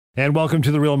And welcome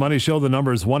to The Real Money Show. The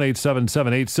number is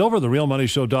 1-877-8-SILVER,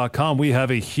 therealmoneyshow.com. We have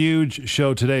a huge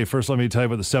show today. First, let me tell you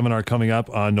about the seminar coming up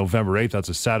on November 8th. That's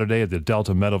a Saturday at the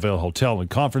Delta Meadowvale Hotel and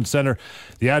Conference Center.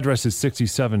 The address is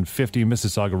 6750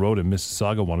 Mississauga Road in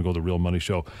Mississauga. Want to go to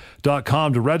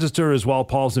therealmoneyshow.com to register as well.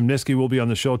 Paul Zimnisky will be on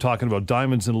the show talking about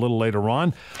diamonds a little later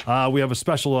on. We have a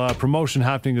special promotion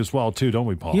happening as well, too, don't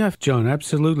we, Paul? Yeah, John,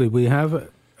 absolutely. We have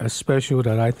a special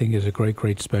that I think is a great,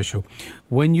 great special.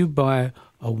 When you buy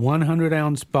a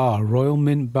 100-ounce bar, Royal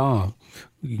Mint bar,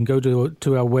 you can go to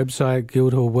our website,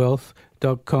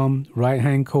 guildhallwealth.com,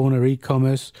 right-hand corner,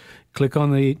 e-commerce. Click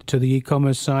on to the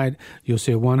e-commerce side. You'll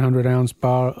see a 100-ounce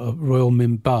bar of Royal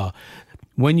Mint bar.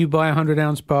 When you buy a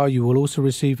 100-ounce bar, you will also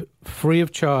receive, free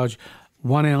of charge,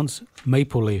 1-ounce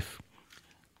maple leaf,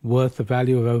 worth a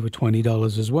value of over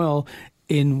 $20 as well,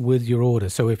 in with your order.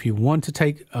 So if you want to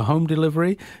take a home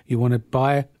delivery, you want to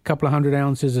buy a couple of 100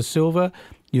 ounces of silver,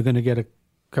 you're going to get a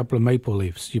couple of maple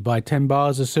leaves. You buy 10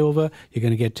 bars of silver, you're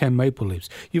going to get 10 maple leaves.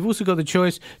 You've also got the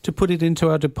choice to put it into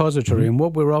our depository. And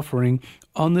what we're offering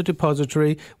on the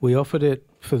depository, we offered it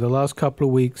for the last couple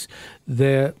of weeks.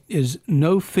 There is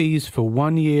no fees for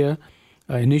 1 year,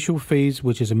 initial fees,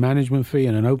 which is a management fee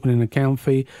and an opening account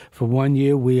fee for 1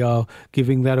 year. We are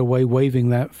giving that away, waiving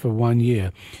that for 1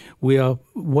 year. We are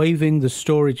waiving the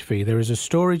storage fee. There is a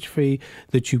storage fee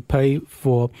that you pay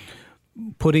for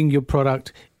putting your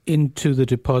product into the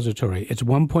depository. It's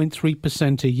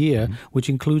 1.3% a year, which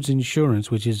includes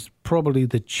insurance, which is probably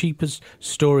the cheapest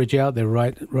storage out there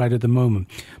right at the moment.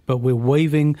 But we're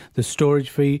waiving the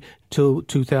storage fee till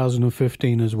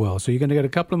 2015 as well. So you're going to get a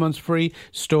couple of months free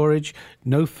storage,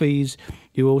 no fees.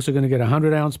 You're also going to get a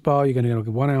 100-ounce bar. You're going to get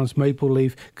a 1-ounce maple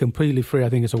leaf completely free. I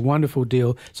think it's a wonderful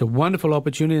deal. It's a wonderful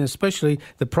opportunity, and especially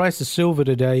the price of silver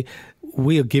today,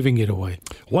 we are giving it away.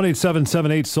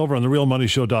 1-877-8-SILVER on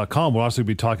therealmoneyshow.com. We'll also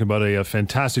be talking about a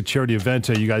fantastic charity event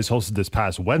you guys hosted this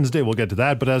past Wednesday. We'll get to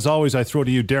that. But as always, I throw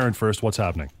to you, Darren, first. What's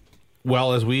happening?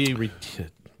 Well, as we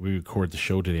record the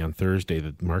show today on Thursday,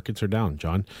 the markets are down,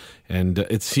 John. And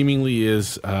it seemingly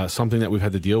is something that we've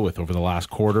had to deal with over the last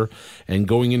quarter. And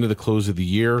going into the close of the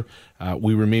year,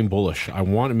 we remain bullish. I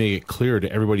want to make it clear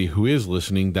to everybody who is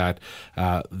listening that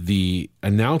the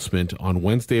announcement on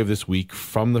Wednesday of this week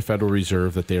from the Federal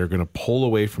Reserve that they are going to pull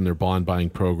away from their bond buying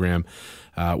program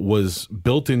was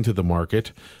built into the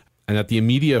market, and that the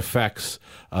immediate effects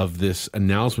of this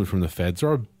announcement from the Feds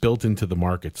are built into the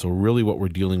market. So really what we're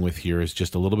dealing with here is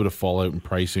just a little bit of fallout in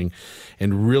pricing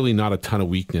and really not a ton of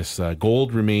weakness.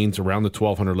 Gold remains around the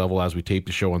 1,200 level as we tape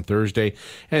the show on Thursday,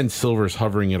 and silver is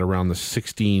hovering at around the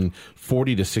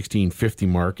 1640 to 1650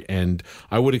 mark. And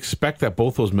I would expect that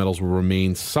both those metals will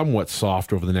remain somewhat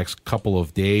soft over the next couple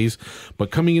of days. But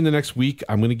coming in the next week,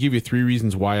 I'm going to give you 3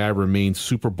 reasons why I remain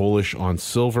super bullish on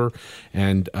silver.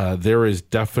 And there is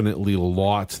definitely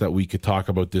lots that we could talk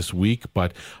about this week,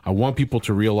 but I want people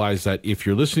to realize that if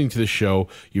you're listening to the show,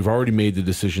 you've already made the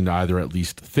decision to either at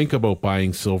least think about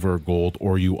buying silver or gold,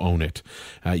 or you own it.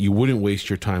 You wouldn't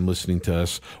waste your time listening to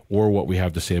us or what we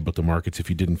have to say about the markets if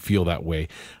you didn't feel that way.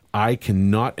 I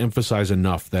cannot emphasize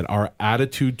enough that our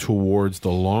attitude towards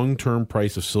the long-term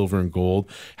price of silver and gold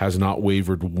has not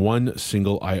wavered one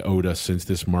single iota since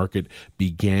this market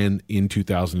began in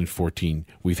 2014.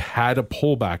 We've had a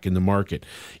pullback in the market.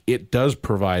 It does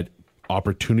provide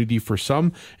opportunity for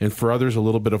some, and for others a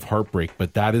little bit of heartbreak,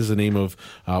 but that is the name of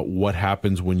what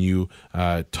happens when you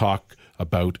talk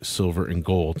about silver and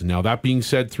gold. Now, that being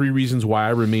said, 3 reasons why I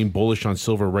remain bullish on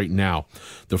silver right now.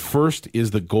 The first is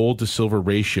the gold to silver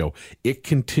ratio. It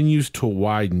continues to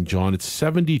widen, John. It's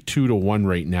 72 to 1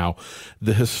 right now.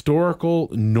 The historical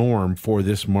norm for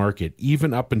this market,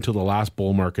 even up until the last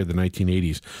bull market of the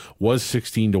 1980s, was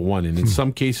 16 to 1. And in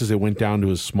some cases, it went down to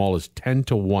as small as 10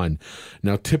 to 1.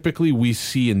 Now, typically we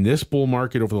see in this bull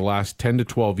market over the last 10 to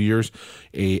 12 years,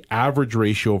 a average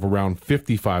ratio of around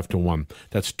 55 to 1.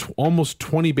 That's almost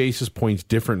 20 basis points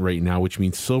different right now, which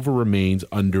means silver remains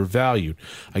undervalued.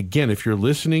 Again, if you're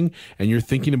listening and you're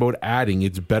thinking about adding,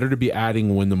 it's better to be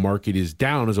adding when the market is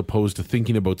down as opposed to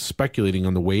thinking about speculating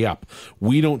on the way up.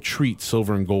 We don't treat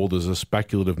silver and gold as a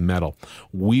speculative metal.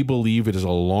 We believe it is a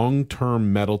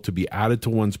long-term metal to be added to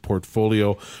one's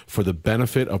portfolio for the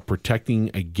benefit of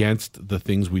protecting against the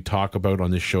things we talk about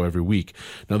on this show every week.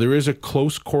 Now, there is a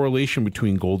close correlation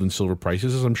between gold and silver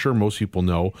prices, as I'm sure most people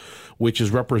know, which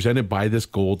is represented by this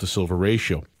gold to silver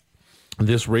ratio.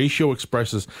 This ratio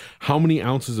expresses how many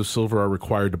ounces of silver are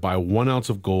required to buy 1 ounce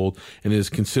of gold, and is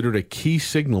considered a key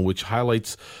signal which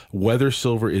highlights whether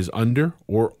silver is under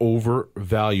or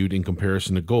overvalued in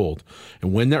comparison to gold.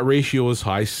 And when that ratio is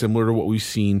high, similar to what we've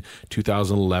seen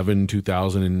 2011,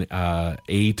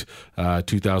 2008,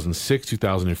 2006,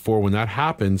 2004, when that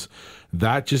happens,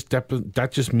 that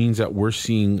just means that we're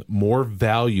seeing more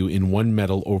value in one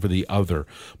metal over the other.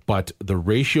 But the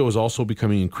ratio is also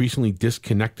becoming increasingly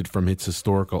disconnected from its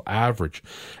historical average.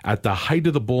 At the height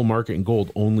of the bull market in gold,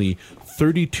 only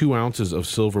 32 ounces of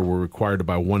silver were required to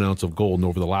buy 1 ounce of gold. And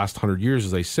over the last 100 years,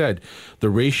 as I said, the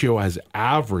ratio has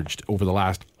averaged over the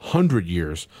last 100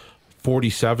 years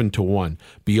 47 to 1.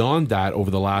 Beyond that,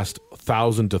 over the last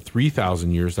 1,000 to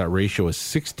 3,000 years, that ratio is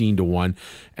 16 to 1.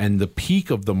 And the peak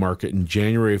of the market in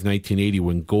January of 1980,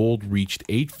 when gold reached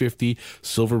 850,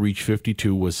 silver reached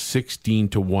 52, was 16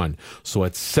 to 1. So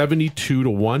at 72 to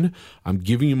 1, I'm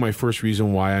giving you my first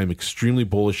reason why I'm extremely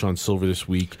bullish on silver this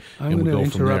week. I'm going to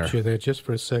interrupt you there just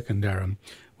for a second, Darren.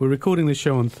 We're recording the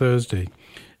show on Thursday.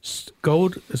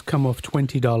 Gold has come off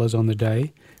 $20 on the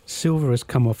day. Silver has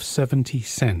come off 70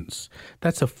 cents.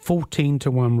 That's a 14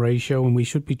 to 1 ratio, and we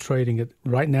should be trading at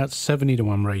right now at 70 to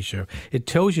 1 ratio. It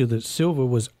tells you that silver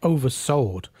was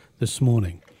oversold this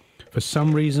morning. For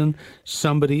some reason,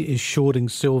 somebody is shorting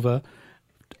silver.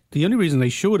 The only reason they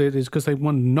short it is because they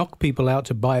want to knock people out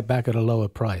to buy it back at a lower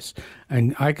price.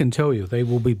 And I can tell you they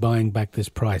will be buying back this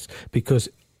price because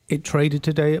it traded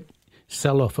today at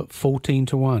sell off at 14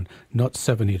 to 1, not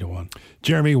 70 to 1.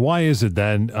 Jeremy, why is it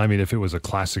then? I mean, if it was a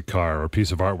classic car or a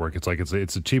piece of artwork, it's like it's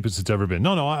the cheapest it's ever been.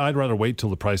 No, I'd rather wait till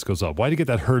the price goes up. Why do you get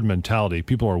that herd mentality?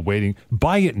 People are waiting.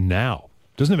 Buy it now.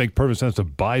 Doesn't it make perfect sense to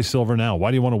buy silver now?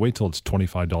 Why do you want to wait till it's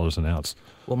 $25 an ounce?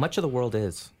 Well, much of the world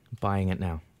is buying it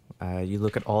now. You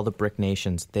look at all the BRIC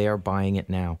nations, they are buying it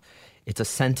now. It's a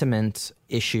sentiment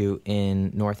issue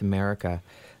in North America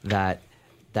that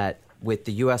with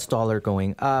the U.S. dollar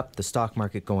going up, the stock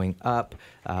market going up,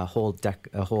 a whole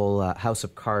house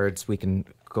of cards. We can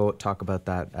go talk about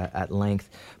that at length.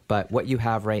 But what you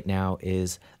have right now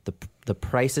is the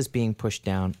price is being pushed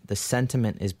down. The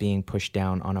sentiment is being pushed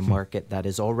down on a market that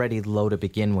is already low to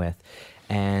begin with.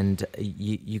 And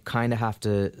you kind of have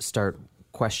to start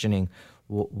questioning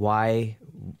why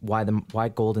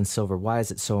gold and silver? Why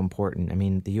is it so important? I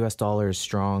mean, the U.S. dollar is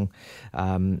strong.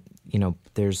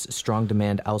 There's strong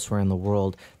demand elsewhere in the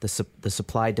world. The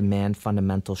supply-demand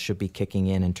fundamentals should be kicking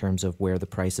in terms of where the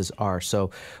prices are.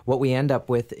 So what we end up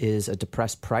with is a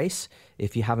depressed price.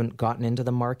 If you haven't gotten into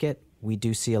the market, we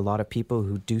do see a lot of people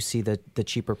who do see the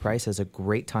cheaper price as a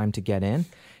great time to get in.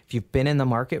 If you've been in the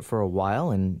market for a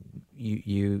while and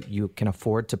you can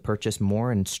afford to purchase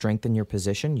more and strengthen your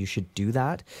position, you should do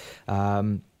that.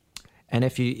 And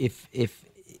if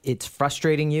it's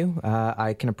frustrating you,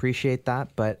 I can appreciate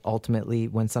that. But ultimately,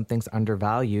 when something's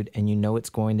undervalued and you know it's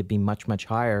going to be much, much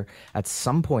higher at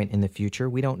some point in the future,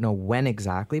 we don't know when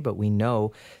exactly, but we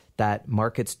know that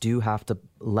markets do have to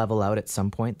level out at some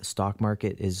point. The stock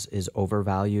market is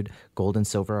overvalued. Gold and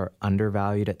silver are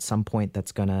undervalued. At some point,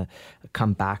 that's going to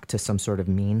come back to some sort of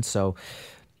mean. So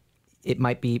it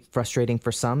might be frustrating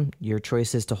for some. Your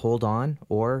choice is to hold on,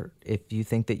 or if you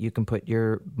think that you can put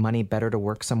your money better to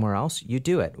work somewhere else, you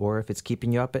do it. Or if it's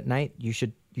keeping you up at night, you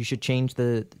should change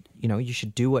you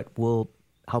should do what will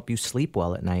help you sleep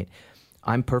well at night.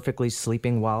 I'm perfectly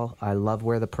sleeping well. I love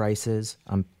where the price is.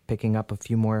 I'm picking up a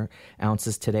few more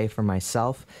ounces today for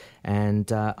myself,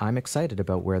 and I'm excited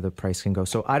about where the price can go.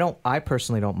 So I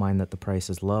personally don't mind that the price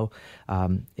is low.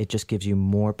 It just gives you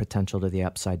more potential to the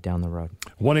upside down the road.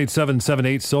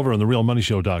 1-877-8-SILVER on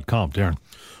therealmoneyshow.com. Darren.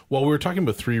 Well, we were talking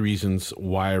about 3 reasons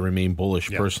why I remain bullish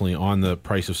personally on the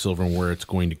price of silver and where it's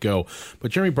going to go.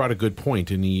 But Jeremy brought a good point,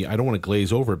 and I don't want to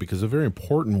glaze over it because it's a very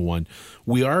important one.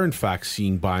 We are, in fact,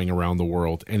 seeing buying around the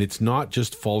world, and it's not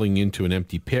just falling into an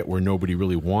empty pit where nobody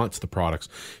really wants the products.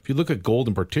 If you look at gold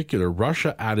in particular,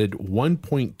 Russia added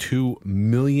 1.2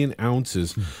 million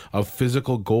ounces of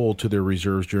physical gold to their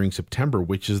reserves during September,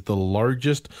 which is the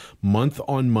largest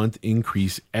month-on-month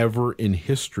increase ever in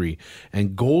history.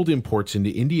 And gold imports into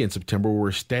India in September were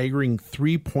a staggering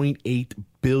 $3.8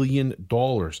 billion.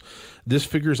 This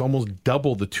figure is almost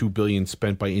double the $2 billion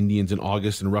spent by Indians in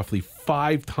August and roughly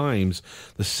 5 times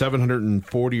the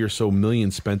 740 or so million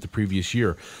spent the previous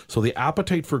year. So the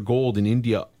appetite for gold in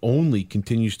India only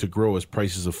continues to grow as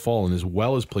prices have fallen, as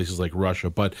well as places like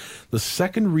Russia. But the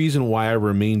second reason why I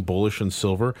remain bullish on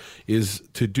silver is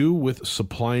to do with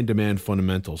supply and demand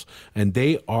fundamentals, and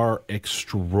they are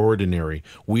extraordinary.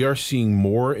 We are seeing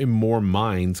more and more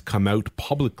mines come out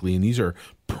publicly, and these are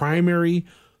primary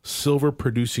silver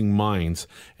producing mines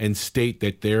and state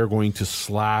that they're going to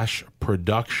slash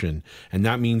production. And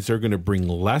that means they're going to bring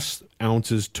less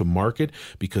ounces to market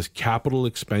because capital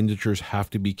expenditures have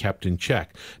to be kept in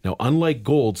check. Now, unlike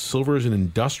gold, silver is an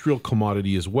industrial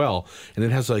commodity as well, and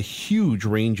it has a huge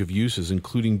range of uses,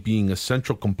 including being a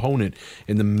central component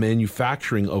in the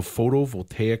manufacturing of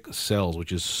photovoltaic cells,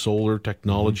 which is solar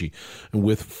technology. And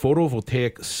with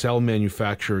photovoltaic cell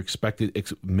manufacturing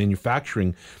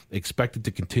expected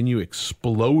to continue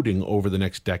exploding over the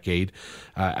next decade,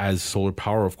 as solar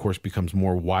power, of course, becomes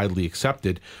more widely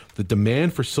accepted, the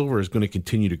demand for silver is going to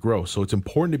continue to grow. So it's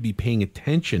important to be paying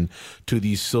attention to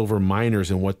these silver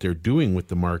miners and what they're doing with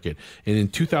the market. And in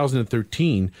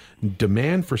 2013,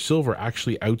 demand for silver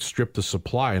actually outstripped the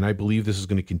supply. And I believe this is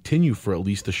going to continue for at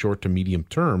least the short to medium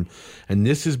term. And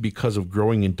this is because of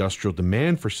growing industrial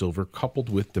demand for silver coupled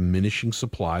with diminishing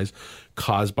supplies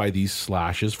caused by these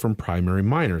slashes from primary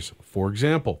miners. For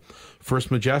example,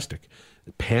 First Majestic,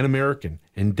 Pan American,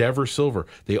 Endeavour Silver,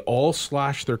 they all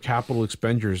slashed their capital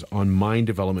expenditures on mine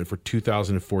development for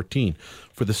 2014.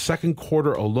 For the second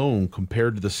quarter alone,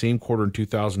 compared to the same quarter in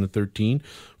 2013,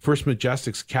 First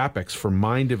Majestic's capex for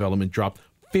mine development dropped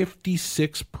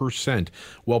 56%,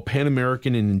 while Pan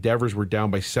American and Endeavours were down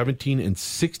by 17 and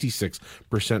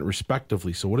 66%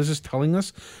 respectively. So what is this telling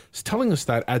us? It's telling us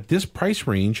that at this price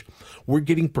range, we're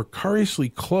getting precariously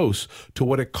close to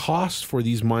what it costs for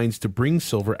these mines to bring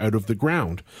silver out of the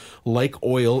ground. Like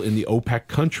oil in the OPEC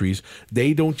countries,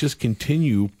 they don't just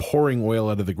continue pouring oil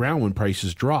out of the ground when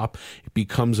prices drop. It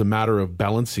becomes a matter of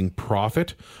balancing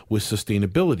profit with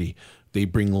sustainability. They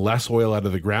bring less oil out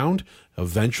of the ground.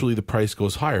 Eventually, the price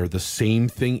goes higher. The same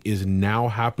thing is now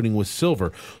happening with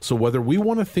silver. So whether we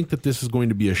want to think that this is going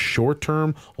to be a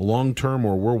short-term, a long-term,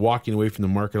 or we're walking away from the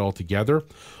market altogether,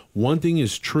 one thing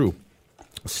is true.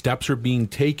 Steps are being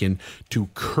taken to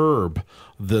curb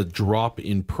the drop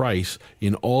in price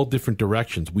in all different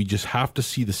directions. We just have to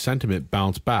see the sentiment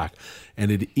bounce back.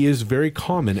 And it is very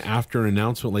common after an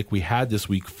announcement like we had this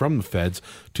week from the Feds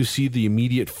to see the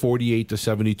immediate 48 to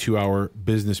 72 hour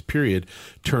business period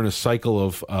turn a cycle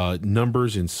of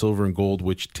numbers in silver and gold,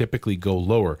 which typically go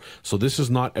lower. So this is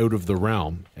not out of the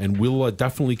realm. And we'll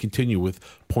definitely continue with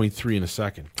point 3 in a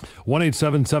second.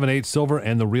 1-877-8-SILVER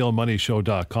and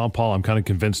therealmoneyshow.com. Paul, I'm kind of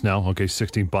convinced now. Okay,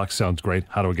 $16 sounds great.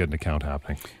 How do I get an account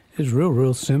happening? It's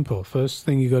real simple. First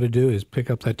thing you got to do is pick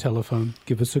up that telephone,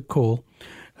 give us a call.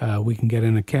 We can get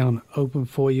an account open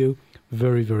for you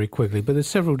very quickly. But there's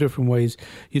several different ways.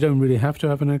 You don't really have to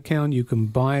have an account. You can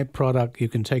buy product. You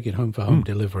can take it home for home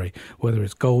delivery, whether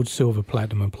it's gold, silver,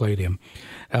 platinum, and palladium.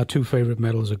 Our two favorite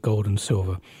metals are gold and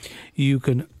silver. You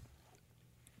can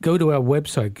go to our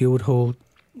website,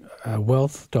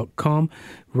 guildhallwealth.com.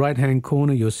 Right-hand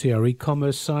corner, you'll see our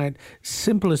e-commerce site.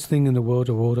 Simplest thing in the world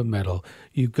to order metal.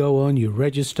 You go on, you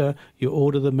register, you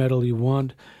order the metal you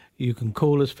want. You can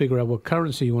call us, figure out what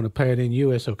currency you want to pay it in,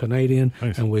 US or Canadian,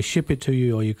 nice. And we'll ship it to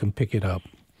you, or you can pick it up.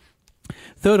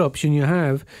 Third option you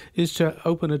have is to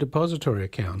open a depository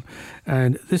account.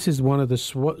 And this is one of the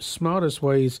smartest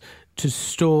ways to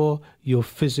store your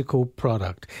physical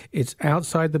product. It's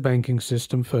outside the banking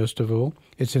system, first of all.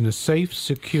 It's in a safe,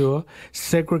 secure,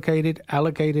 segregated,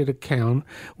 allocated account.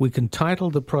 We can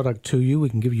title the product to you. We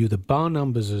can give you the bar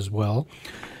numbers as well.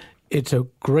 It's a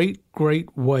great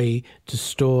way to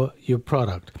store your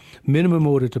product. Minimum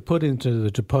order to put into the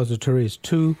depository is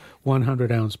 2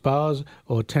 100-ounce bars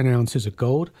or 10 ounces of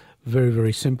gold.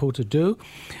 Very simple to do.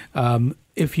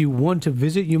 If you want to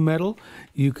visit your metal,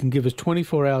 you can give us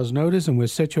 24 hours notice and we'll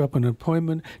set you up an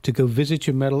appointment to go visit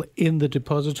your metal in the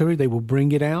depository. They will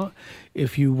bring it out.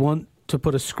 If you want to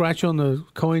put a scratch on the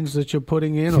coins that you're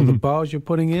putting in or the bars you're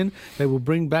putting in, they will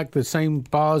bring back the same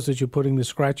bars that you're putting the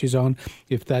scratches on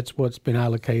if that's what's been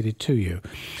allocated to you.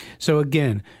 So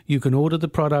again, you can order the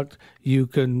product, you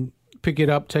can pick it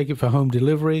up, take it for home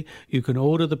delivery. You can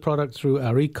order the product through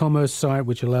our e-commerce site,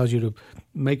 which allows you to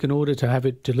make an order to have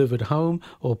it delivered home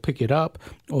or pick it up,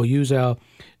 or use our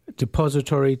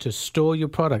depository to store your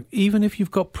product. Even if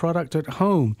you've got product at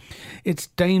home, it's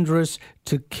dangerous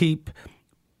to keep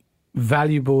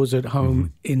valuables at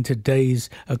home in today's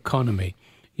economy.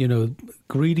 You know,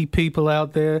 greedy people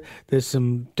out there, there's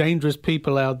some dangerous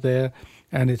people out there,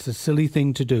 and it's a silly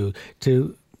thing to do.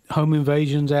 To home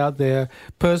invasions out there.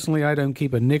 Personally, I don't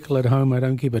keep a nickel at home. I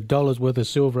don't keep $1 worth of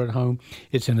silver at home.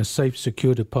 It's in a safe,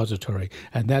 secure depository.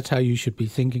 And that's how you should be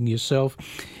thinking yourself.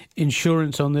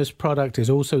 Insurance on this product is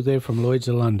also there from Lloyd's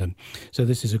of London. So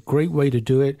this is a great way to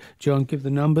do it. John, give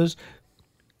the numbers.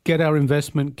 Get our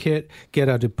investment kit, get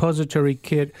our depository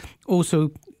kit.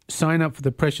 Also, sign up for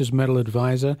the Precious Metal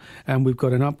Advisor. And we've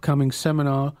got an upcoming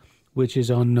seminar which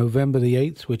is on November the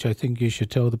 8th, which I think you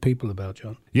should tell the people about,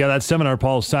 John. Yeah, that seminar,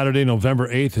 Paul, Saturday, November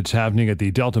 8th. It's happening at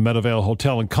the Delta Meadowvale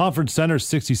Hotel and Conference Center,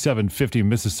 6750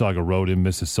 Mississauga Road in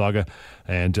Mississauga.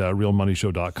 And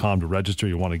realmoneyshow.com to register.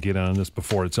 You want to get in on this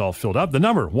before it's all filled up. The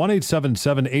number,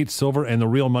 1-877-8-SILVER, and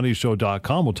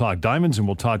therealmoneyshow.com. We'll talk diamonds, and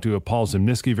we'll talk to Paul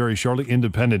Zimnisky very shortly,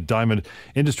 independent diamond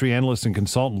industry analyst and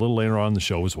consultant, a little later on in the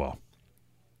show as well.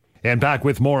 And back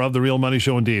with more of The Real Money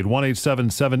Show indeed.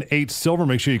 1-877-8-SILVER.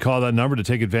 Make sure you call that number to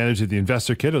take advantage of the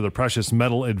Investor Kit or the Precious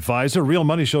Metal Advisor.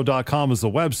 RealMoneyShow.com is the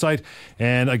website.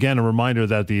 And again, a reminder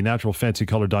that the Natural Fancy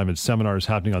Color Diamond Seminar is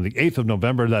happening on the 8th of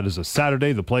November. That is a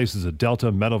Saturday. The place is at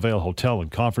Delta Meadowvale Hotel and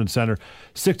Conference Center,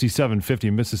 6750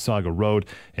 Mississauga Road.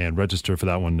 And register for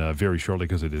that one very shortly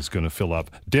because it is going to fill up.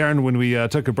 Darren, when we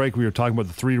took a break, we were talking about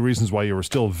the 3 reasons why you were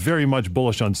still very much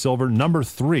bullish on silver. Number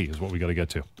 3 is what we got to get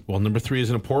to. Well, number 3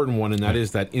 is an important one, and that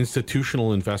is that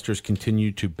institutional investors continue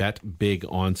to bet big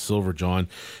on silver, John.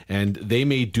 And they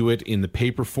may do it in the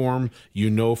paper form. You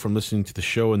know from listening to the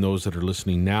show, and those that are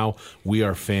listening now, we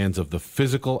are fans of the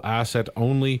physical asset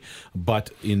only. But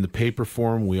in the paper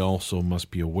form, we also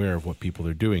must be aware of what people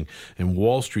are doing. And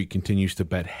Wall Street continues to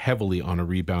bet heavily on a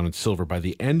rebound in silver. By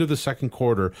the end of the second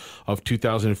quarter of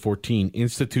 2014,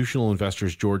 institutional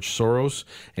investors George Soros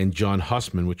and John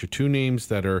Hussman, which are 2 names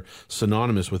that are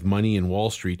synonymous with money in Wall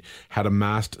Street, had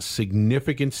amassed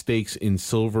significant stakes in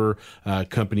silver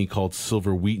company called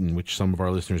Silver Wheaton, which some of our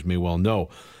listeners may well know.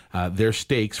 Their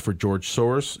stakes for George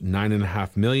Soros,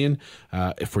 $9.5 million,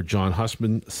 for John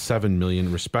Hussman, $7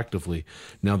 million, respectively.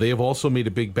 Now, they have also made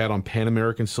a big bet on Pan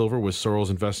American Silver, with Soros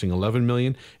investing $11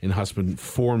 million and Hussman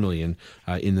 $4 million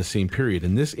in the same period.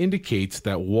 And this indicates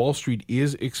that Wall Street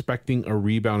is expecting a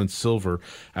rebound in silver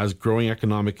as growing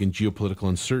economic and geopolitical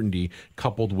uncertainty,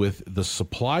 coupled with the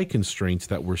supply constraints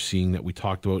that we're seeing that we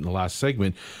talked about in the last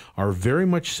segment, are very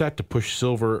much set to push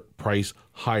silver price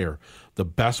higher. The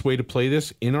best way to play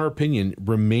this, in our opinion,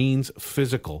 remains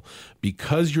physical.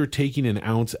 Because you're taking an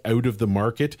ounce out of the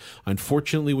market,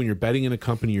 unfortunately, when you're betting in a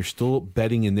company, you're still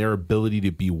betting in their ability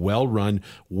to be well run,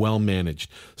 well managed.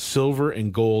 Silver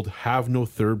and gold have no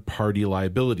third-party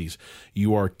liabilities.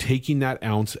 You are taking that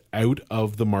ounce out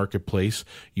of the marketplace.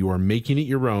 You are making it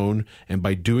your own. And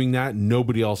by doing that,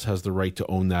 nobody else has the right to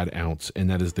own that ounce. And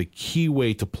that is the key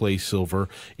way to play silver,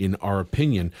 in our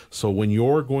opinion. So when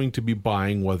you're going to be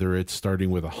buying, whether it's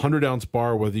starting with a 100-ounce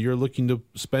bar, whether you're looking to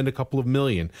spend a couple of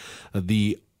million,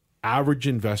 the average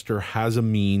investor has a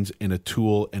means and a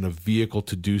tool and a vehicle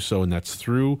to do so, and that's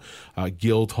through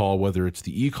Guildhall, whether it's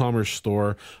the e-commerce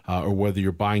store or whether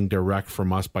you're buying direct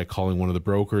from us by calling one of the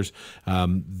brokers.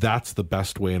 That's the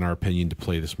best way, in our opinion, to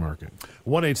play this market.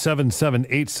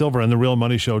 1-877-8-SILVER and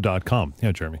therealmoneyshow.com.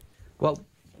 Yeah, Jeremy. Well,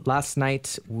 last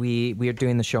night, we are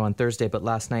doing the show on Thursday, but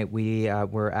last night we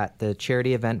were at the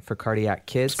charity event for Cardiac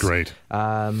Kids. Great.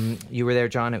 You were there,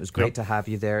 John. It was great to have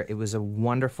you there. It was a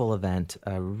wonderful event,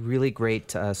 really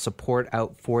great support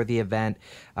out for the event.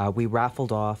 We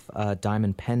raffled off a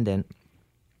diamond pendant,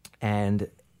 and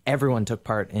everyone took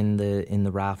part in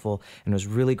the raffle, and it was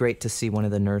really great to see one of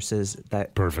the nurses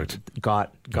that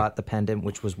got the pendant,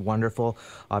 which was wonderful.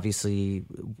 Obviously,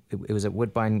 it was at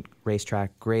Woodbine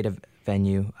Racetrack, great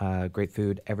venue, great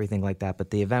food, everything like that.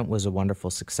 But the event was a wonderful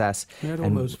success. We had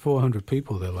almost 400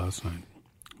 people there last night,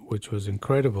 which was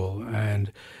incredible.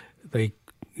 And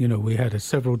we had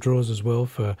several draws as well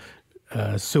for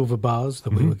silver bars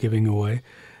that we were giving away.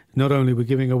 Not only were we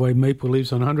giving away Maple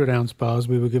Leafs on 100-ounce bars,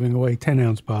 we were giving away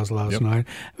 10-ounce bars last night.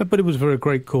 But it was for a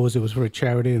great cause. It was for a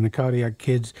charity, and the Cardiac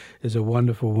Kids is a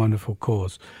wonderful, wonderful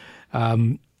cause.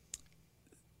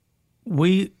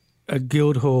 We at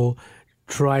Guildhall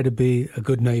try to be a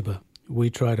good neighbor. We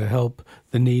try to help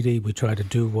the needy. We try to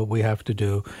do what we have to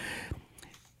do.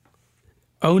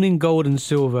 Owning gold and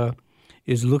silver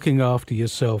is looking after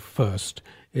yourself first.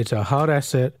 It's a hard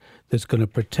asset that's going to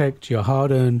protect your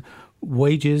hard-earned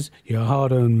wages, your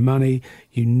hard-earned money.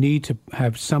 You need to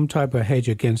have some type of hedge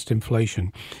against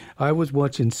inflation. I was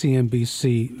watching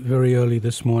CNBC very early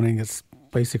this morning. It's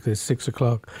basically 6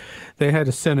 o'clock. They had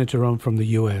a senator on from the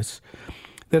U.S.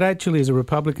 that actually is a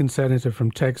Republican senator from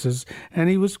Texas, and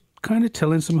he was kind of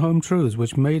telling some home truths,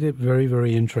 which made it very,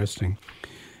 very interesting.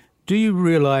 Do you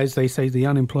realize they say the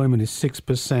unemployment is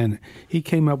 6%? He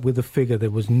came up with a figure. There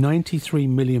was 93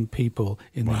 million people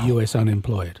in the U.S.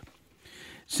 unemployed.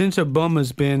 Since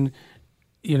Obama's been,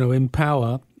 in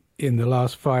power in the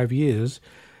last 5 years,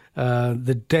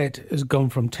 the debt has gone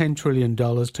from $10 trillion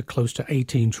to close to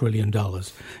 $18 trillion.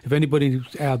 If anybody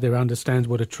out there understands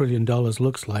what $1 trillion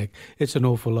looks like, it's an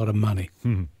awful lot of money.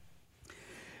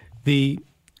 The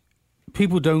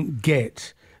people don't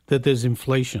get that there's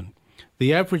inflation.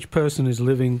 The average person is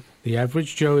living, the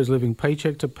average Joe is living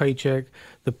paycheck to paycheck.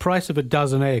 The price of a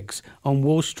dozen eggs on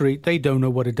Wall Street, they don't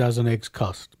know what a dozen eggs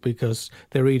cost because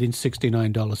they're eating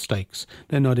 $69 steaks.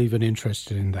 They're not even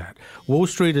interested in that. Wall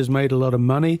Street has made a lot of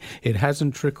money. It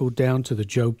hasn't trickled down to the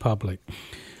Joe public.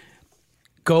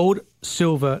 Gold,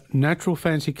 silver, natural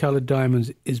fancy colored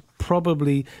diamonds is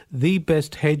probably the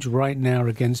best hedge right now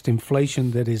against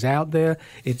inflation that is out there.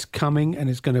 It's coming, and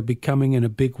it's going to be coming in a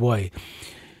big way.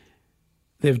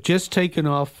 They've just taken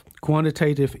off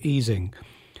quantitative easing.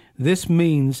 This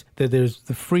means that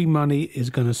the free money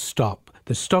is going to stop.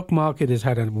 The stock market has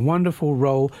had a wonderful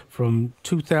roll from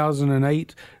 2009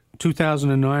 to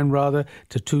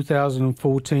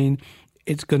 2014.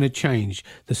 It's going to change.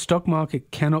 The stock market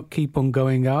cannot keep on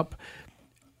going up,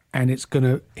 and it's going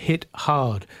to hit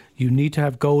hard. You need to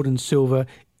have gold and silver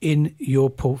in your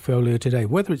portfolio today.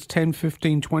 Whether it's 10,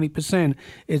 15, 20%,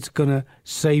 it's going to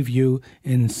save you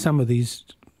in some of these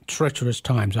treacherous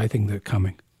times, I think, that are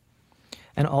coming.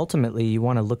 And ultimately, you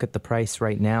want to look at the price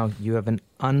right now. You have an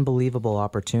unbelievable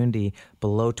opportunity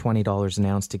below $20 an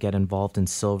ounce to get involved in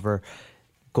silver.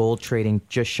 Gold trading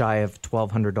just shy of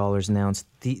 $1,200 an ounce.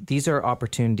 These are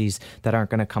opportunities that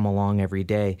aren't going to come along every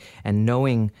day. And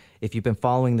knowing, if you've been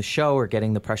following the show or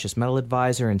getting the Precious Metal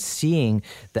Advisor and seeing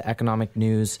the economic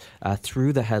news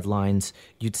through the headlines,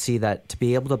 you'd see that to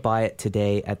be able to buy it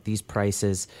today at these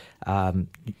prices,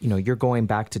 you're going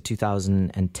back to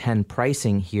 2010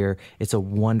 pricing here. It's a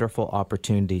wonderful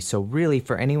opportunity. So really,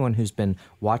 for anyone who's been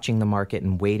watching the market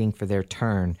and waiting for their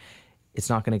turn, it's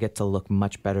not going to get to look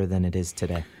much better than it is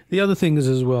today. The other thing is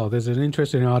as well, there's an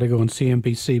interesting article on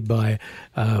CNBC by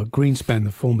Greenspan,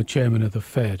 the former chairman of the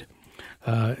Fed.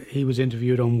 He was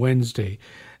interviewed on Wednesday.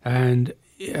 And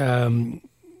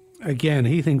again,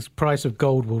 he thinks price of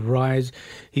gold will rise.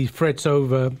 He frets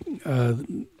over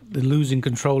the losing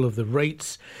control of the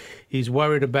rates. He's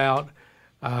worried about,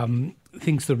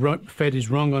 thinks the Fed is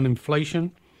wrong on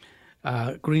inflation.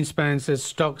 Greenspan says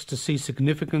stocks to see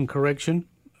significant correction.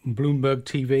 Bloomberg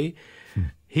TV.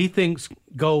 He thinks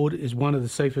gold is one of the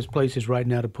safest places right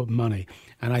now to put money.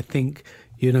 And I think,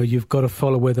 you've got to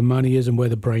follow where the money is and where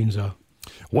the brains are.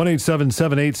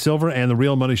 1-877-8-SILVER and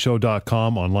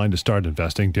therealmoneyshow.com online to start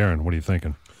investing. Darren, what are you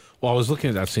thinking? Well, I was looking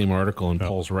at that same article, and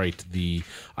Paul's right. The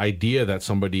idea that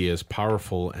somebody as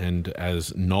powerful and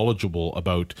as knowledgeable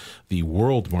about the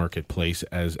world marketplace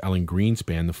as Alan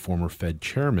Greenspan, the former Fed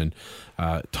chairman,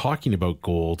 talking about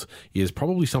gold is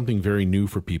probably something very new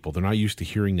for people. They're not used to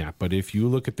hearing that. But if you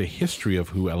look at the history of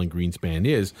who Alan Greenspan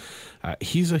is,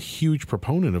 he's a huge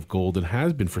proponent of gold and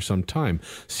has been for some time.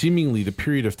 Seemingly, the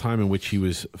period of time in which he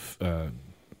was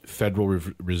Federal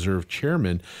Reserve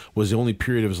chairman was the only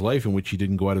period of his life in which he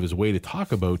didn't go out of his way to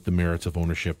talk about the merits of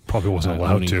ownership. Probably wasn't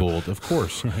allowed owning to. Gold, of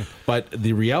course. Right. But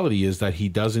the reality is that he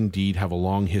does indeed have a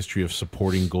long history of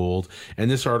supporting gold, and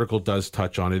this article does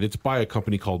touch on it. It's by a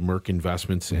company called Merck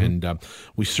Investments, and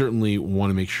we certainly want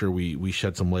to make sure we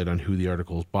shed some light on who the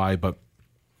article is by, but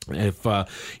if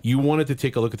you wanted to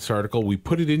take a look at this article, we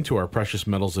put it into our Precious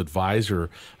Metals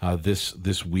Advisor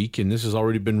this week, and this has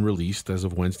already been released as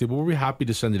of Wednesday, but we'll be happy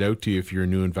to send it out to you if you're a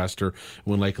new investor and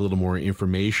would like a little more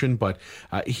information. But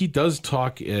he does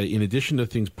talk, in addition to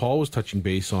things Paul was touching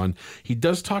base on, he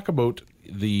does talk about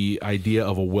the idea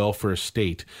of a welfare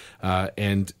state,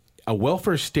 and a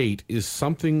welfare state is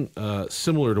something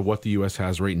similar to what the U.S.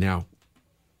 has right now.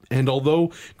 And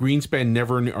although Greenspan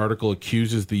never in the article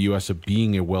accuses the U.S. of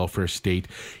being a welfare state,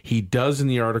 he does in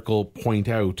the article point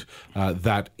out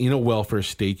that in a welfare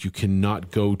state, you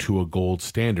cannot go to a gold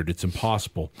standard. It's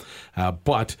impossible.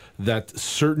 But that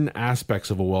certain aspects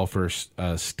of a welfare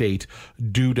state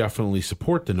do definitely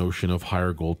support the notion of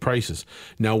higher gold prices.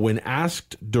 Now, when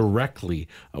asked directly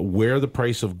where the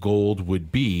price of gold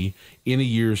would be in a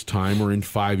year's time or in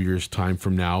 5 years' time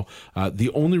from now,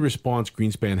 the only response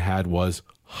Greenspan had was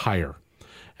higher.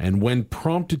 And when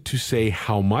prompted to say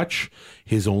how much,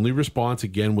 his only response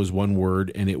again was one word,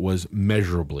 and it was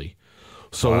measurably.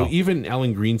 So even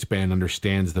Alan Greenspan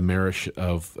understands the merit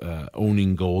of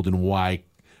owning gold and why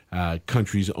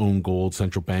countries own gold,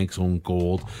 central banks own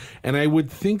gold. And I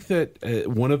would think that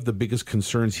one of the biggest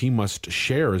concerns he must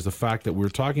share is the fact that we were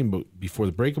talking about before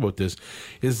the break about this,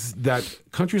 is that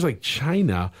countries like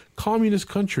China communist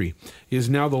country is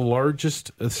now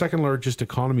the second largest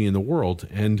economy in the world.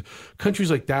 And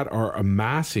countries like that are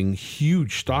amassing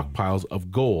huge stockpiles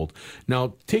of gold.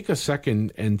 Now, take a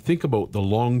second and think about the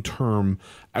long-term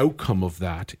outcome of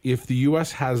that. If the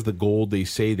U.S. has the gold they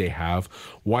say they have,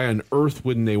 why on earth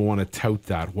wouldn't they want to tout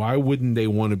that? Why wouldn't they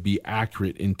want to be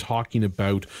accurate in talking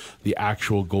about the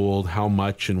actual gold, how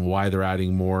much and why they're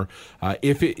adding more?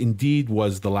 If it indeed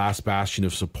was the last bastion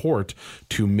of support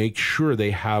to make sure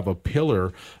they have a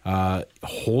pillar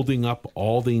holding up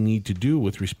all they need to do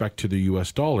with respect to the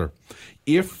U.S. dollar.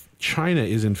 If China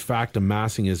is in fact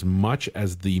amassing as much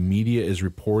as the media is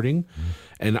reporting,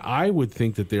 and I would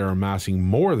think that they are amassing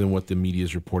more than what the media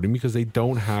is reporting, because they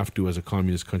don't have to, as a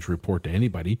communist country, report to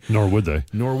anybody. Nor would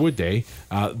they.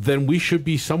 Then we should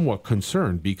be somewhat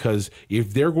concerned, because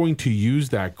if they're going to use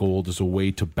that gold as a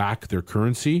way to back their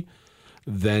currency,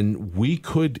 then we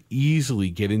could easily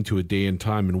get into a day and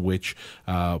time in which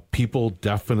people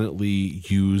definitely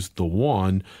use the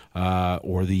yuan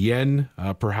or the yen,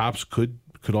 perhaps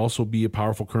could also be a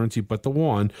powerful currency, but the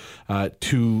yuan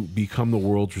to become the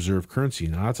world's reserve currency.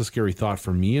 Now, that's a scary thought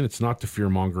for me, and it's not to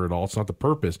fearmonger at all. It's not the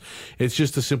purpose. It's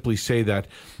just to simply say that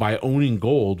by owning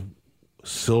gold,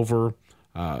 silver,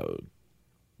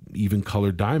 even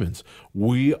colored diamonds,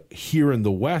 we here in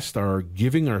the West are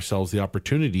giving ourselves the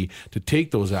opportunity to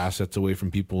take those assets away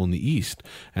from people in the East.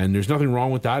 And there's nothing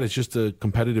wrong with that. It's just the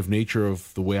competitive nature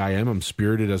of the way I am. I'm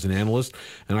spirited as an analyst,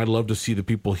 and I'd love to see the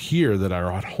people here that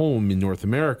are at home in North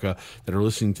America that are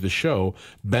listening to the show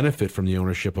benefit from the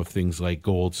ownership of things like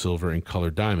gold, silver, and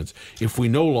colored diamonds. If we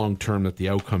know long term that the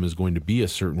outcome is going to be a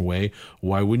certain way,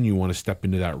 why wouldn't you want to step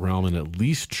into that realm and at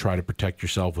least try to protect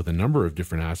yourself with a number of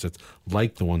different assets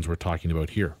like the ones we're talking about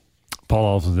here?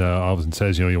 Paul often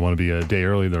says, you want to be a day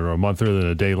early or a month earlier than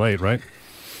a day late, right?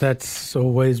 That's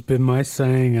always been my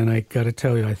saying, and I got to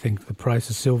tell you, I think the price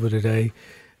of silver today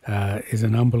is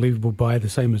an unbelievable buy, the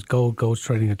same as gold. Gold's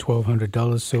trading at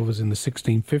 $1,200. Silver's in the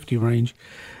 $1,650 range.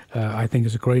 I think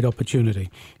it's a great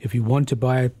opportunity. If you want to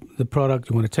buy the product,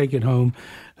 you want to take it home,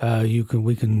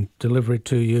 we can deliver it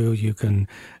to you. You can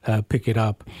pick it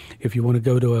up. If you want to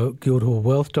go to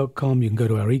guildhallwealth.com, you can go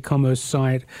to our e-commerce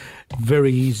site.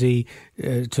 Very easy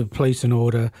to place an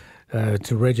order,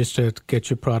 to register, to get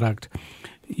your product.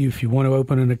 If you want to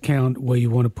open an account where you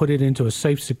want to put it into a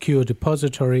safe, secure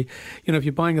depository, if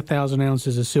you're buying 1,000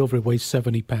 ounces of silver, it weighs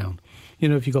 70 pounds.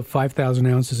 If you've got 5,000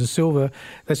 ounces of silver,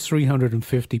 that's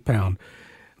 350 pounds.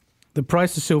 The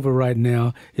price of silver right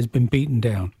now has been beaten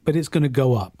down, but it's going to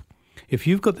go up. If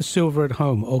you've got the silver at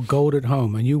home or gold at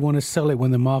home and you want to sell it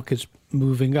when the market's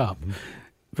moving up,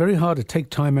 very hard to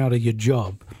take time out of your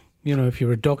job. If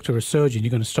you're a doctor or a surgeon,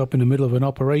 you're going to stop in the middle of an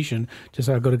operation to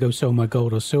say, I've got to go sell my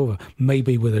gold or silver,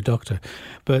 maybe with a doctor.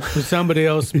 But for somebody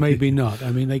else, maybe not. I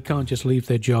mean, they can't just leave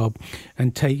their job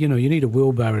and take, you need a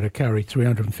wheelbarrow to carry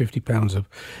 350 pounds of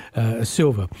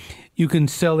silver. You can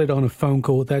sell it on a phone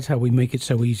call. That's how we make it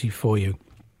so easy for you.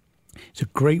 It's a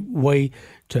great way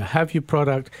to have your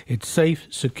product. It's safe,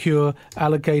 secure,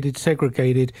 allocated,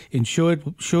 segregated, insured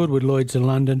with Lloyd's in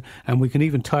London, and we can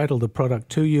even title the product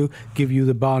to you, give you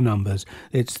the bar numbers.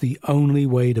 It's the only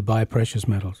way to buy precious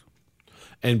metals.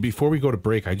 And before we go to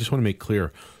break, I just want to make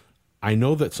clear, I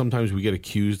know that sometimes we get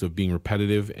accused of being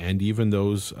repetitive, and even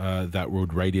those that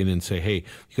would write in and say, hey,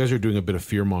 you guys are doing a bit of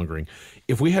fear-mongering.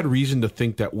 If we had reason to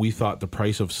think that we thought the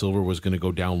price of silver was going to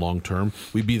go down long-term,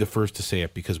 we'd be the first to say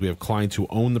it, because we have clients who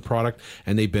own the product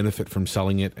and they benefit from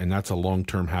selling it, and that's a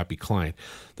long-term happy client.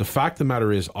 The fact of the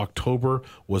matter is October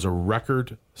was a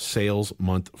record sales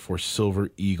month for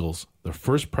Silver Eagles. The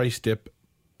first price dip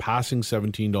passing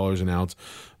 $17 an ounce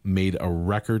made a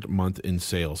record month in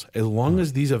sales. As long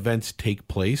as these events take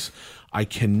place, I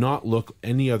cannot look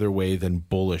any other way than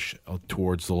bullish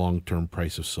towards the long-term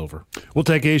price of silver. We'll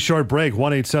take a short break.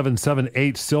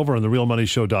 1-877-8-SILVER on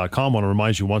therealmoneyshow.com. I want to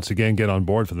remind you once again, get on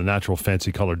board for the Natural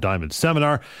Fancy Colored Diamond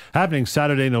Seminar happening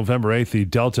Saturday, November 8th, the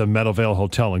Delta Meadowvale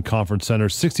Hotel and Conference Center,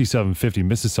 6750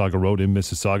 Mississauga Road in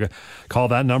Mississauga. Call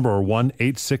that number or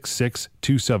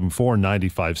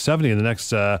 1-866-274-9570. In the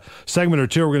next segment or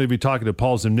two, we're going to be talking to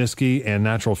Paul Zimnisky and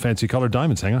Natural Fancy Colored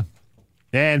Diamonds. Hang on.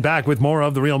 And back with more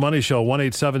of The Real Money Show,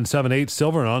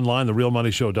 1-877-8-SILVER, and online,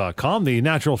 therealmoneyshow.com. The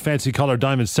Natural Fancy Colored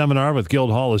Diamond Seminar with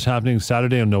Guildhall is happening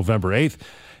Saturday on November 8th.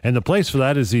 And the place for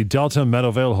that is the Delta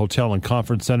Meadowvale Hotel and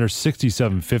Conference Center,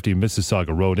 6750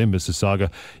 Mississauga Road in Mississauga.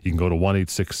 You can go to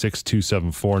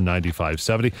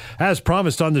 1-866-274-9570. As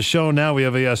promised on the show now, we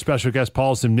have a special guest,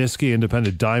 Paul Zimnisky,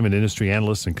 independent diamond industry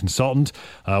analyst and consultant.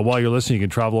 While you're listening, you can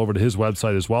travel over to his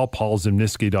website as well,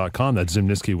 paulzimnisky.com. That's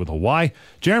Zimnisky with a Y.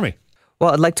 Jeremy.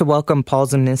 Well, I'd like to welcome Paul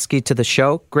Zimnisky to the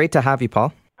show. Great to have you,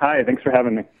 Paul. Hi, thanks for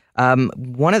having me.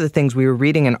 One of the things, we were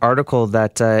reading an article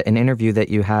an interview that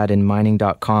you had in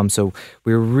mining.com. So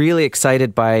we were really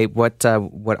excited by what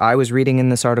I was reading in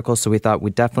this article. So we thought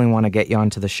we definitely want to get you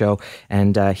onto the show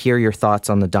and hear your thoughts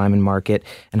on the diamond market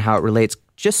and how it relates.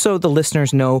 Just so the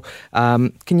listeners know,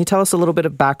 can you tell us a little bit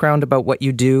of background about what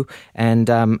you do and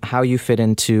how you fit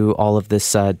into all of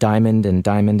this diamond and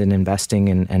investing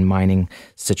and mining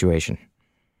situation?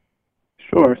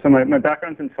 Sure. So my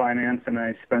background's in finance, and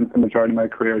I spent the majority of my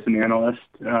career as an analyst.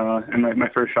 And my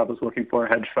first job was working for a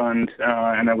hedge fund,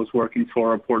 and I was working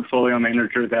for a portfolio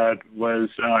manager that was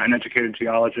an educated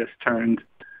geologist turned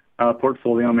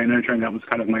portfolio manager, and that was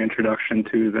kind of my introduction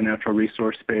to the natural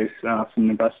resource space from an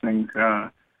investing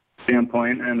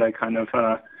standpoint. And I kind of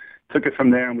took it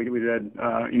from there, and we did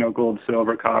gold,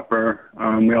 silver, copper.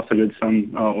 We also did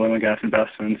some oil and gas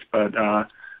investments, but I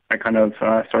kind of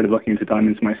started looking into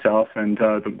diamonds myself, and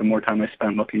the more time I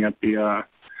spent looking at the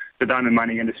diamond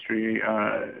mining industry,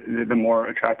 the more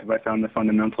attractive I found the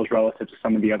fundamentals relative to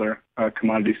some of the other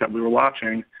commodities that we were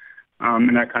watching.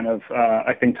 And that kind of,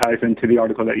 I think, ties into the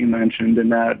article that you mentioned,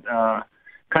 and that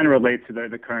kind of relates to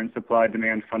the current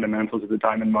supply-demand fundamentals of the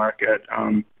diamond market.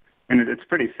 And it's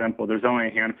pretty simple. There's only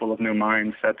a handful of new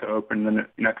mines set to open in the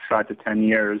next 5 to 10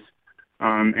 years.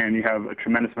 And you have a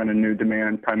tremendous amount of new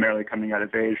demand, primarily coming out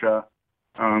of Asia,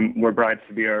 where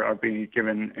brides-to-be are being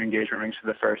given engagement rings for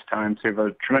the first time. So you have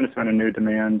a tremendous amount of new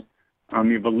demand.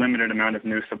 You have a limited amount of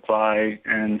new supply,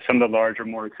 and some of the larger,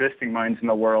 more existing mines in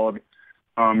the world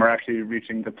are actually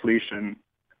reaching depletion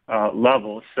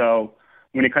levels. So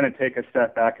when you kind of take a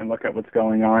step back and look at what's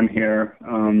going on here,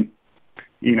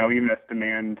 even if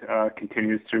demand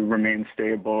continues to remain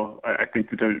stable, I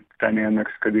think that the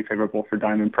dynamics could be favorable for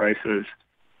diamond prices.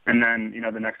 And then,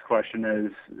 the next question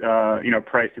is,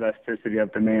 price elasticity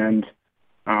of demand.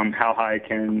 How high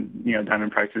can,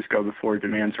 diamond prices go before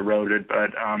demand's eroded?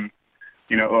 But,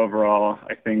 overall,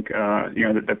 I think,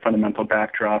 the fundamental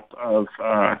backdrop of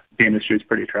the industry is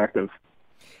pretty attractive.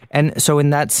 And so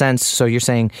in that sense, so you're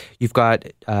saying you've got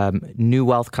new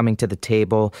wealth coming to the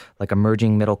table, like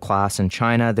emerging middle class in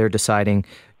China. They're deciding,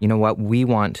 you know what, we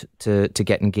want to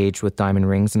get engaged with diamond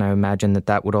rings. And I imagine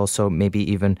that would also maybe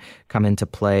even come into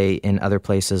play in other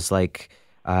places like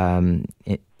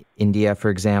India, for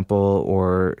example,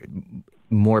 or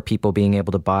more people being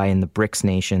able to buy in the BRICS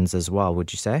nations as well,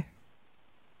 would you say?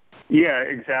 Yeah,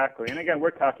 exactly. And again,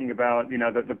 we're talking about,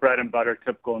 the bread and butter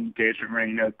typical engagement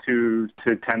ring, $2,000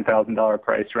 to $10,000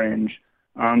 price range.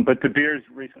 But De Beers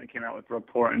recently came out with a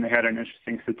report, and they had an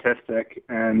interesting statistic.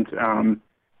 And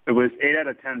it was 8 out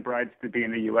of 10 brides-to-be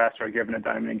in the U.S. are given a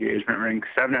diamond engagement ring,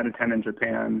 7 out of 10 in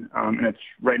Japan, and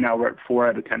right now we're at 4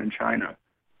 out of 10 in China.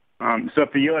 So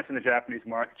if the U.S. and the Japanese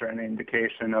markets are any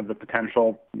indication of the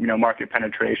potential, market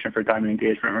penetration for diamond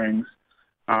engagement rings,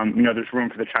 there's room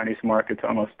for the Chinese market to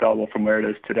almost double from where it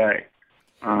is today.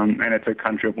 And it's a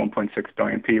country of 1.6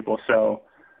 billion people. So,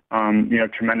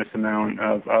 tremendous amount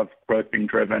of growth being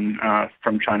driven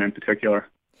from China in particular.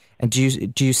 And do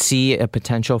you see a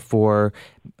potential for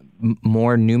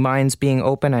more new mines being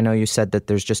open? I know you said that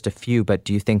there's just a few, but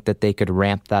do you think that they could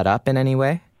ramp that up in any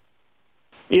way?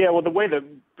 Yeah, well, the way that,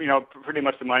 pretty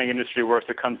much the mining industry works,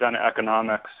 it comes down to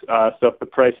economics. So if the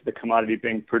price of the commodity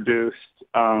being produced,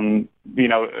 rises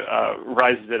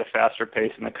at a faster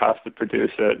pace than the cost to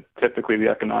produce it, typically the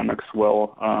economics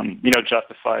will,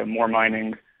 justify more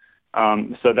mining.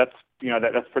 So that's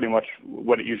pretty much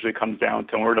what it usually comes down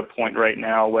to. And we're at a point right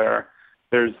now where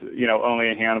there's, only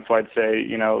a handful, I'd say,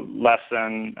 less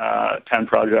than 10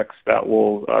 projects that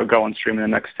will go on stream in the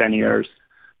next 10 years.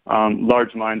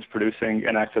 Large mines producing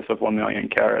in excess of 1 million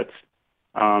carats.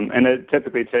 And it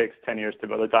typically takes 10 years to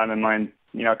build a diamond mine,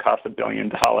 costs $1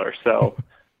 billion. So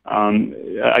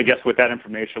I guess with that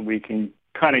information, we can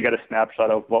kind of get a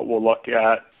snapshot of what we'll look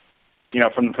at,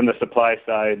 from the supply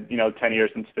side, 10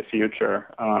 years into the future.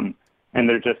 And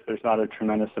there's not a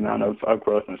tremendous amount of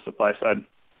growth on the supply side.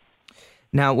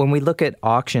 Now, when we look at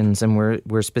auctions, and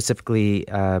we're specifically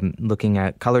looking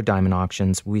at colored diamond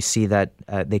auctions, we see that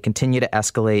they continue to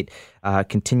escalate,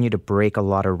 continue to break a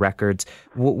lot of records.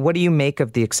 What do you make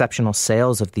of the exceptional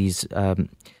sales of these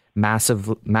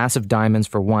massive diamonds?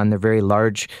 For one, they're very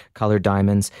large colored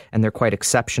diamonds, and they're quite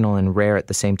exceptional and rare at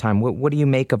the same time. What do you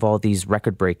make of all these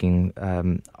record-breaking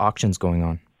auctions going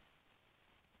on?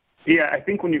 Yeah, I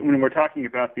think when we're talking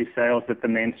about these sales that the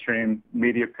mainstream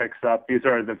media picks up, these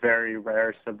are the very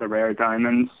rarest of the rare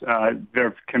diamonds.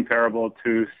 They're comparable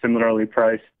to similarly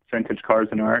priced vintage cars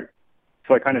and art.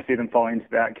 So I kind of see them falling into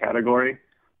that category.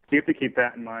 So you have to keep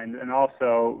that in mind. And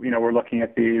also, we're looking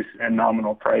at these in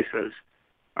nominal prices.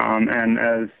 And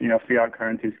as, fiat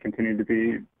currencies continue to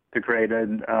be,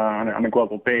 degraded on a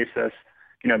global basis,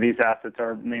 these assets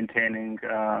are maintaining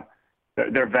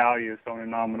their value. So on a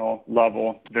nominal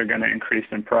level, they're going to increase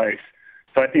in price.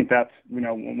 So I think that's,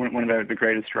 one of the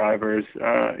greatest drivers.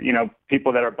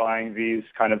 People that are buying these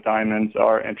kind of diamonds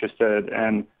are interested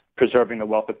in preserving the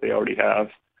wealth that they already have.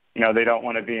 They don't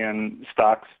want to be in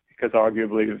stocks because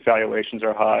arguably valuations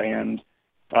are high and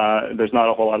there's not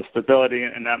a whole lot of stability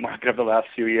in that market over the last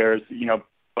few years.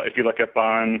 But if you look at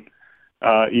bond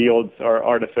yields are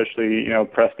artificially,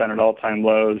 pressed down at all-time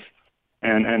lows,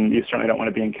 and you certainly don't want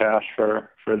to be in cash for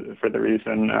the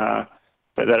reason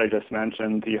that I just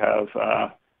mentioned. You have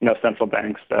central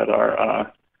banks that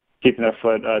are keeping their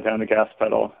foot down the gas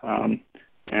pedal, and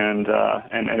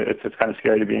it's kind of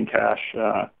scary to be in cash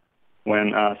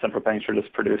when central banks are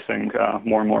just producing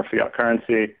more and more fiat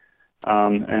currency,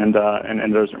 and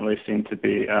there doesn't really seem to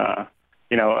be a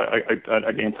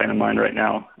game plan in mind right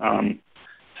now.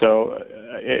 So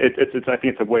it's I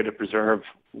think it's a way to preserve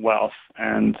wealth,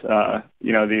 and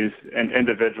these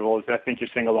individuals. I think you're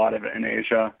seeing a lot of it in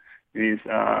Asia. These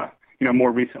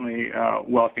more recently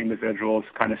wealthy individuals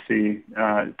kind of see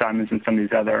diamonds and some of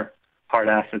these other hard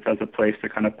assets as a place to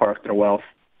kind of park their wealth.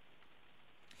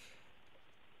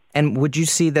 And would you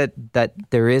see that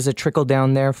there is a trickle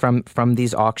down there from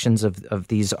these auctions of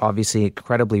these obviously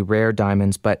incredibly rare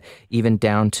diamonds, but even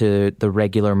down to the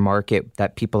regular market,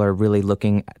 that people are really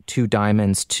looking to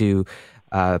diamonds to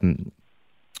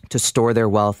store their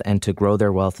wealth and to grow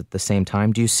their wealth at the same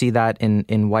time? Do you see that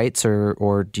in whites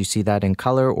or do you see that in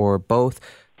color or both,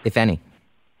 if any?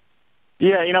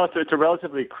 Yeah, it's a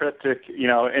relatively cryptic,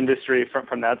 industry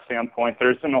from that standpoint. There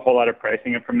isn't a whole lot of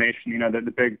pricing information.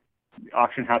 The big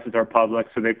auction houses are public,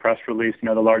 so they press release,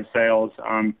 the large sales,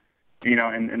 and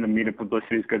the media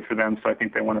publicity is good for them. So I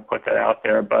think they want to put that out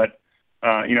there. But,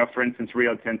 for instance,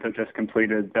 Rio Tinto just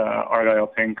completed the Argyle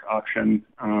Pink auction,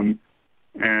 and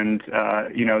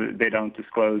they don't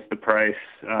disclose the price.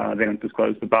 They don't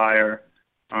disclose the buyer.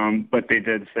 But they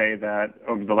did say that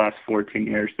over the last 14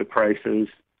 years, the prices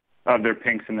of their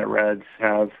pinks and their reds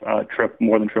have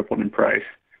more than tripled in price.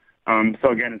 So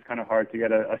again, it's kind of hard to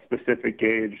get a specific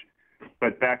gauge.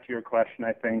 But back to your question,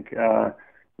 I think the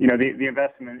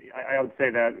investment. I would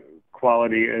say that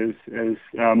quality is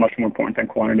much more important than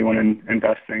quantity when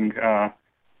investing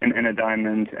in a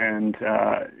diamond. And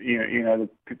the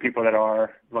people that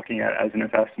are looking at it as an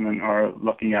investment are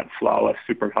looking at flawless,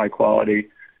 super high quality,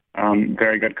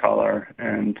 very good color,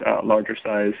 and larger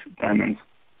size diamonds.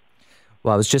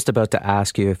 Well, I was just about to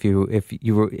ask you if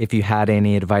you had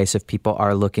any advice if people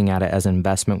are looking at it as an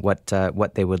investment, what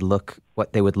they would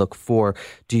look for.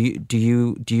 Do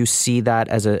you see that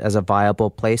as a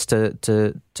viable place to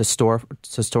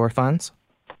store funds?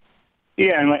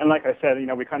 Yeah, and like I said,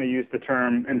 we kind of use the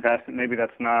term investment. Maybe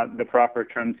that's not the proper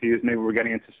term to use. Maybe we're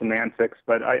getting into semantics,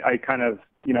 but I kind of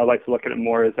like to look at it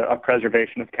more as a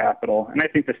preservation of capital, and I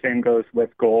think the same goes with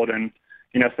gold and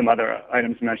some other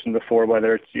items mentioned before,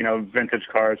 whether it's, vintage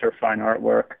cars or fine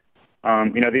artwork.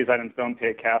 These items don't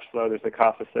pay cash flow. There's a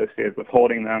cost associated with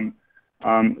holding them.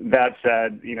 That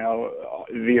said,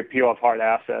 the appeal of hard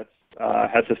assets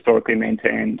has historically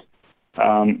maintained,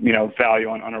 value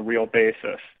on a real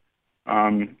basis.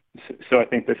 So I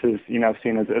think this is,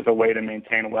 seen as a way to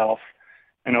maintain wealth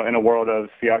in a world of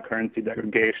fiat currency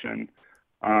degradation.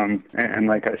 And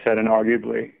like I said, an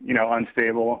arguably,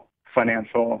 unstable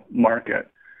financial market.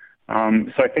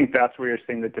 So I think that's where you're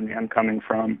seeing the demand coming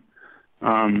from.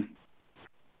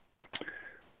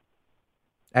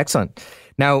 Excellent.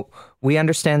 Now, we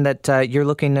understand that you're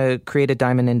looking to create a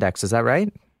diamond index. Is that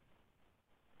right?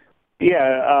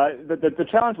 Yeah. The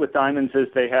challenge with diamonds is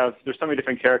there's so many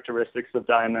different characteristics of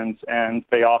diamonds, and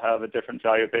they all have a different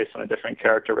value based on the different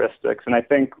characteristics. And I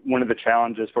think one of the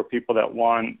challenges for people that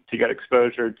want to get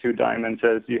exposure to diamonds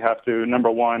is you have to,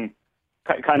 number one,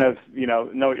 kind of,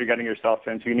 know what you're getting yourself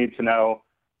into. You need to know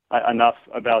enough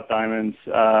about diamonds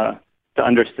to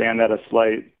understand that a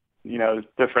slight,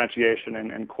 differentiation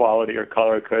in quality or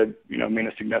color could, mean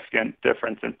a significant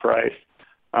difference in price.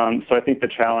 So I think the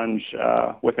challenge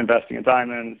with investing in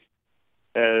diamonds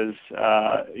is,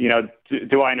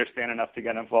 do I understand enough to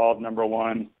get involved, number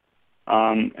one?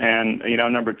 And,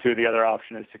 number two, the other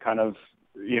option is to kind of,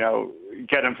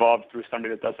 get involved through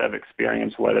somebody that does have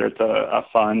experience, whether it's a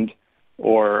fund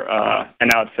or an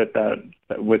outfit that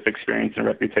with experience and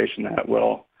reputation that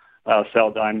will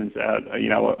sell diamonds at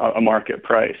a market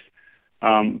price.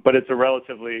 But it's a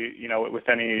relatively, with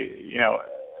any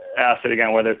asset,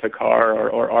 again, whether it's a car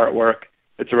or artwork,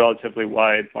 it's a relatively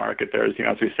wide market. There's,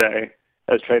 as we say,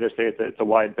 as traders say, it's a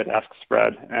wide bid-ask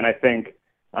spread, and I think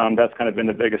that's kind of been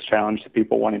the biggest challenge to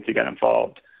people wanting to get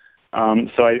involved.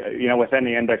 So with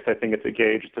any index, I think it's a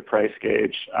gauge, it's a price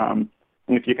gauge. And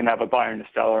if you can have a buyer and a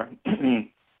seller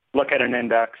look at an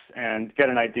index and get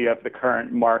an idea of the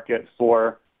current market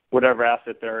for whatever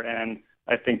asset they're in,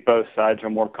 I think both sides are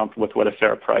more comfortable with what a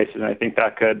fair price is. And I think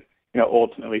that could,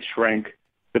 ultimately shrink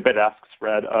the bid-ask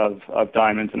spread of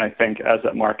diamonds. And I think as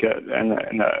that market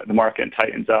and the market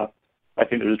tightens up, I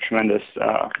think there's a tremendous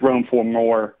room for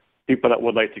more people that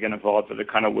would like to get involved, but they're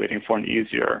kind of waiting for an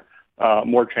easier,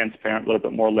 more transparent, a little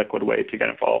bit more liquid way to get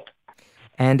involved.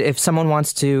 And if someone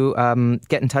wants to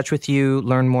get in touch with you,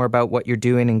 learn more about what you're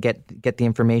doing, and get the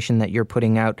information that you're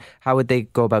putting out, how would they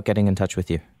go about getting in touch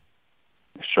with you?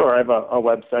 Sure. I have a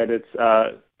website. It's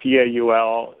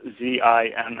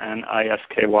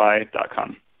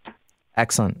PAULZIMNISKY.com.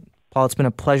 Excellent. Paul, it's been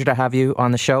a pleasure to have you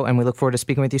on the show, and we look forward to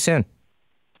speaking with you soon.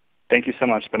 Thank you so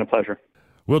much. It's been a pleasure.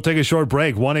 We'll take a short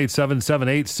break.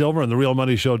 1-877-8-SILVER and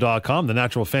therealmoneyshow.com, the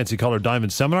Natural Fancy Color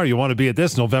Diamond Seminar. You want to be at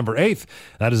this November 8th.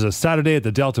 That is a Saturday at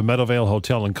the Delta Meadowvale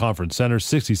Hotel and Conference Center,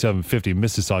 6750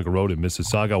 Mississauga Road in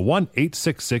Mississauga,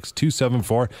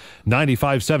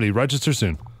 1-866-274-9570. Register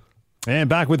soon. And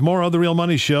back with more of The Real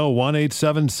Money Show,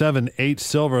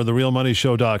 1-877-8-SILVER,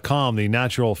 therealmoneyshow.com. The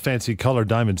Natural Fancy Color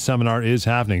Diamond Seminar is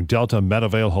happening. Delta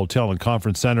Meadowvale Hotel and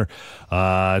Conference Center.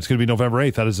 It's going to be November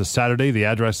 8th. That is a Saturday. The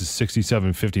address is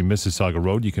 6750 Mississauga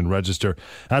Road. You can register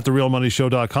at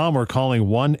therealmoneyshow.com or calling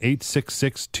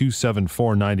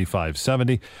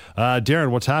 1-866-274-9570. Darren,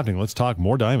 what's happening? Let's talk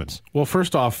more diamonds. Well,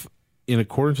 first off, in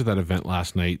accordance with that event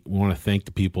last night, we want to thank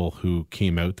the people who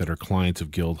came out that are clients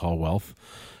of Guildhall Wealth,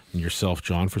 and yourself,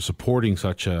 John, for supporting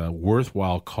such a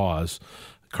worthwhile cause.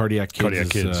 Cardiac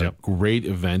Kids is a great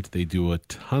event. They do a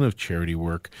ton of charity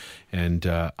work, and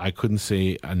I couldn't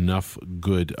say enough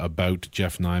good about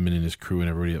Jeff Nyman and his crew and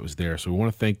everybody that was there. So we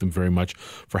want to thank them very much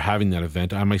for having that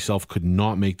event. I myself could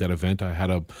not make that event. I had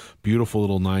a beautiful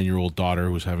little 9-year-old daughter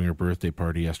who was having her birthday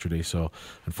party yesterday, so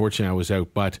unfortunately I was out.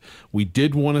 But we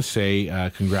did want to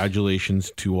say congratulations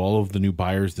to all of the new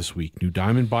buyers this week, new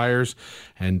diamond buyers,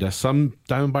 and some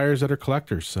diamond buyers that are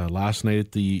collectors. Last night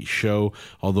at the show,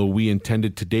 although we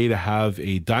intended today to have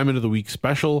a Diamond of the Week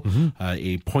special,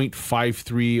 a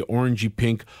 .53 orangey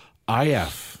pink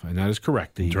IF, and that is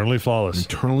correct. Internally flawless.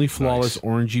 Nice.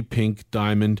 Orangey pink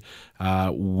diamond.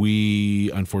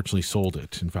 We unfortunately sold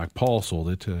it. In fact, Paul sold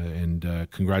it, and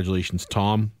congratulations,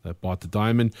 Tom, that bought the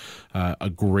diamond.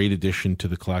 A great addition to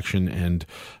the collection, and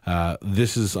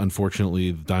this is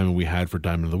unfortunately the diamond we had for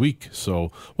Diamond of the Week.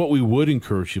 So what we would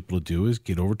encourage people to do is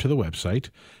get over to the website,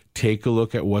 take a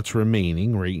look at what's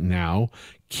remaining right now.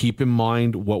 Keep in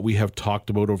mind what we have talked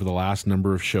about over the last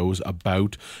number of shows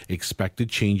about expected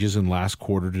changes in last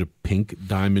quarter to pink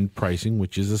diamond pricing,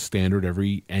 which is a standard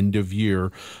every end of year.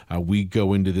 We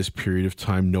go into this period of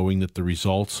time knowing that the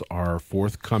results are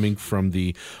forthcoming from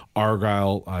the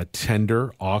Argyle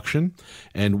tender auction,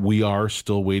 and we are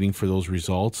still waiting for those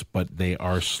results, but they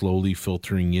are slowly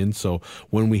filtering in. So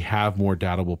when we have more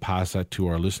data, we'll pass that to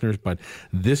our listeners. But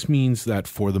this means that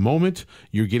for the moment,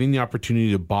 you're getting the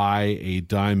opportunity to buy a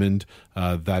diamond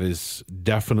that is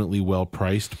definitely well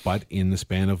priced, but in the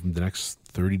span of the next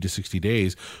 30 to 60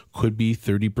 days could be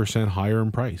 30% higher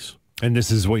in price. And this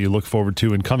is what you look forward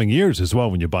to in coming years as well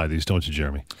when you buy these, don't you,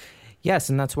 Jeremy? Yes,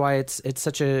 and that's why it's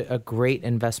such a great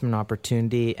investment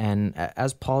opportunity. And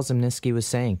as Paul Zimnisky was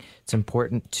saying, it's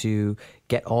important to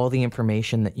get all the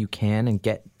information that you can and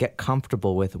get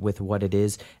comfortable with what it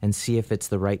is and see if it's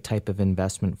the right type of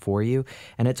investment for you.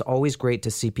 And it's always great to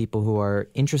see people who are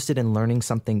interested in learning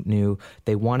something new.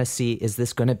 They want to see, is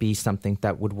this going to be something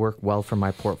that would work well for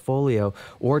my portfolio,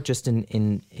 or just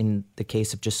in the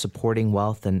case of just supporting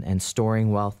wealth and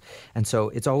storing wealth. And so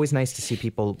it's always nice to see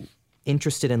people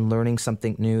interested in learning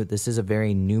something new. This is a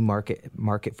very new market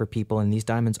for people, and these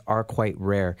diamonds are quite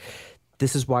rare.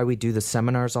 This is why we do the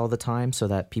seminars all the time, so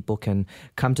that people can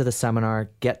come to the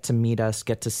seminar, get to meet us,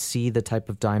 get to see the type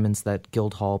of diamonds that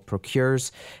Guildhall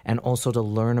procures, and also to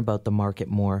learn about the market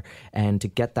more and to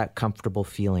get that comfortable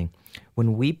feeling.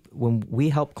 When we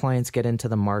help clients get into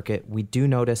the market, we do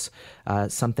notice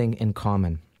something in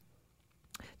common.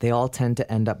 They all tend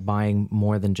to end up buying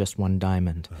more than just one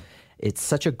diamond. It's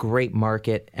such a great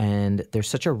market, and there's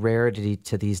such a rarity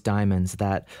to these diamonds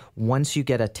that once you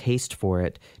get a taste for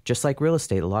it, just like real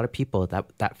estate, a lot of people,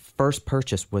 that first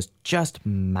purchase was just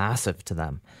massive to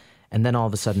them. And then all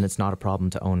of a sudden, it's not a problem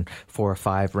to own 4 or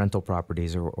 5 rental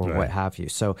properties or right, what have you.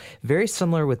 So very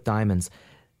similar with diamonds.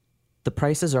 The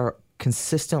prices are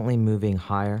consistently moving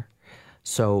higher.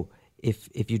 So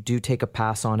if you do take a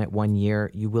pass on it 1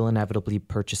 year, you will inevitably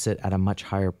purchase it at a much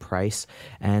higher price.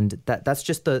 And that's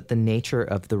just the nature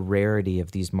of the rarity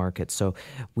of these markets. So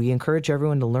we encourage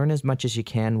everyone to learn as much as you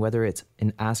can, whether it's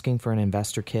in asking for an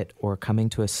investor kit or coming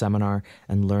to a seminar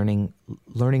and learning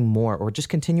more, or just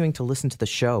continuing to listen to the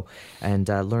show and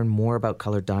learn more about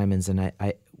colored diamonds. And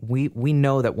we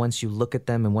know that once you look at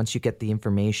them and once you get the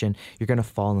information, you're going to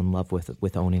fall in love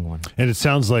with owning one. And it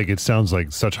sounds like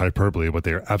such hyperbole, but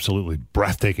they're absolutely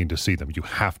breathtaking to see them. You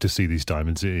have to see these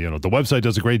diamonds. You know, the website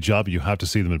does a great job. You have to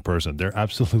see them in person. They're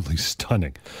absolutely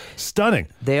stunning.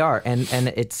 They are, and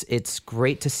it's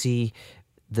great to see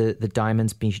the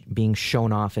diamonds being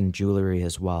shown off in jewelry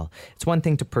as well. It's one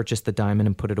thing to purchase the diamond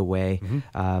and put it away.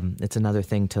 Mm-hmm. It's another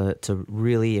thing to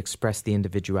really express the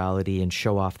individuality and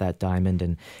show off that diamond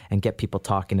and get people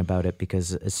talking about it,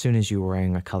 because as soon as you're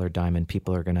wearing a colored diamond,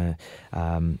 people are going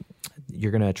to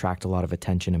you're going to attract a lot of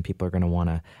attention and people are going to want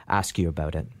to ask you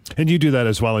about it. And you do that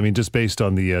as well. I mean, just based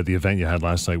on the event you had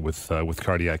last night with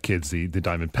Cardiac Kids, the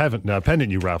diamond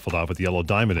pendant you raffled off with the yellow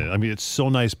diamond in it. I mean, it's so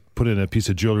nice, put in a piece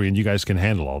of jewelry, and you guys can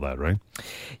handle all that, right?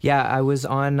 Yeah, I was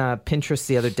on Pinterest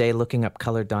the other day looking up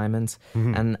colored diamonds,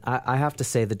 mm-hmm. and I have to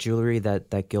say the jewelry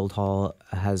that Guildhall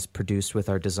has produced with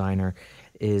our designer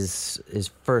is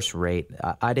first rate.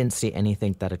 I didn't see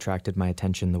anything that attracted my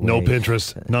attention the way... No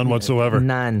Pinterest, none whatsoever.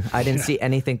 None. I didn't see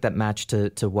anything that matched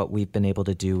to what we've been able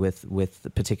to do with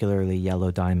particularly yellow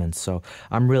diamonds. So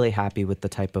I'm really happy with the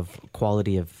type of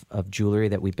quality of jewelry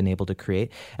that we've been able to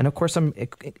create. And of course, I'm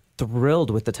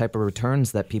thrilled with the type of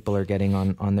returns that people are getting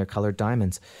on their colored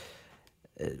diamonds.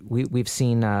 We've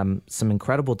seen some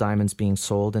incredible diamonds being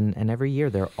sold, and every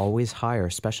year they're always higher,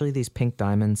 especially these pink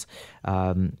diamonds.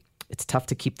 It's tough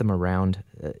to keep them around.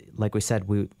 Like we said,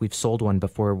 we've sold one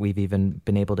before we've even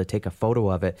been able to take a photo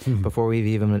of it, before we've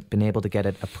even been able to get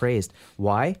it appraised.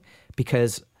 Why?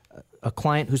 Because a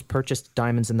client who's purchased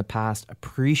diamonds in the past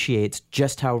appreciates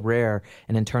just how rare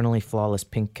an internally flawless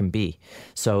pink can be.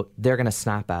 So they're going to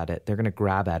snap at it. They're going to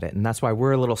grab at it. And that's why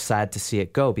we're a little sad to see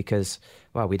it go, because,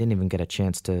 wow, we didn't even get a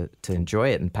chance to enjoy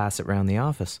it and pass it around the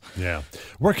office. Yeah.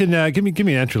 Where can, give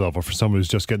me an entry level for someone who's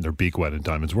just getting their beak wet in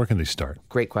diamonds. Where can they start?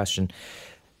 Great question.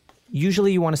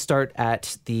 Usually you want to start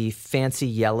at the fancy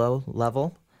yellow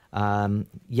level.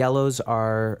 Yellows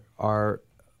are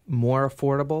more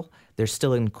affordable. They're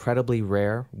still incredibly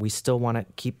rare. We still want to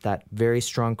keep that very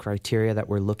strong criteria that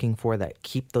we're looking for that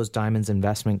keep those diamonds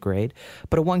investment grade.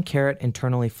 But a 1 carat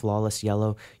internally flawless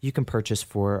yellow you can purchase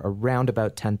for around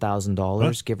about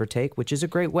 $10,000, give or take, which is a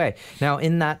great way. Now,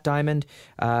 in that diamond,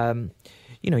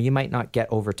 you might not get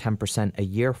over 10% a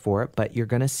year for it, but you're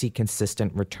going to see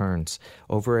consistent returns.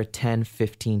 Over a 10,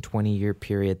 15, 20-year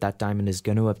period, that diamond is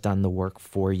going to have done the work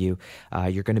for you.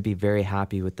 You're going to be very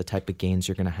happy with the type of gains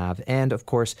you're going to have. And, of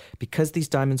course, because these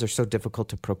diamonds are so difficult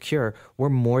to procure, we're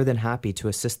more than happy to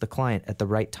assist the client at the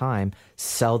right time,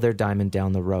 sell their diamond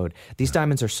down the road. These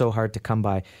diamonds are so hard to come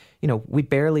by. We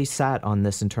barely sat on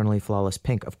this internally flawless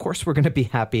pink. Of course, we're going to be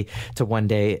happy to one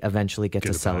day eventually get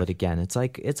to sell it again. It's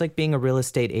like being a real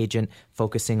estate agent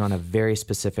focusing on a very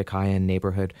specific high-end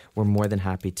neighborhood. We're more than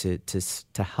happy to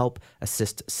help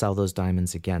assist sell those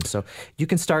diamonds again. So you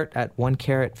can start at 1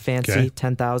 carat fancy,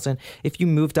 $10,000. If you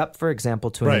moved up, for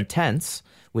example, to an intense,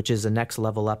 which is the next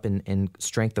level up in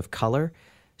strength of color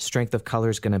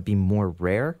is going to be more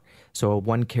rare. So a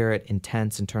 1 carat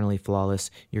intense, internally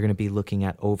flawless, you're going to be looking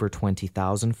at over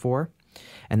 $20,000 for.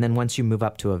 And then once you move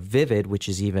up to a vivid, which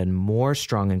is even more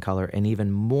strong in color and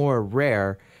even more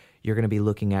rare, you're going to be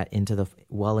looking at into the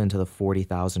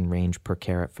 $40,000 range per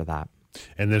carat for that.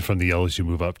 And then from the yellows, you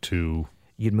move up to...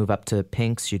 You'd move up to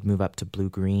pinks. You'd move up to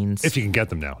blue-greens. If you can get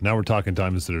them now. Now we're talking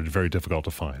diamonds that are very difficult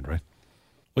to find, right?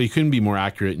 Well, you couldn't be more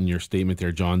accurate in your statement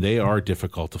there, John. They are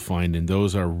difficult to find, and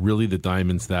those are really the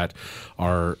diamonds that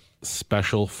are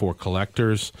special for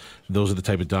collectors. Those are the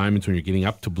type of diamonds when you're getting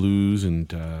up to blues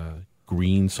and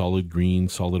green, solid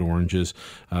oranges,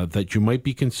 that you might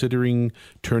be considering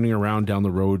turning around down the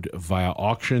road via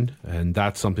auction, and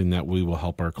that's something that we will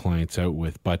help our clients out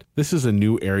with. But this is a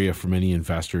new area for many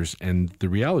investors, and the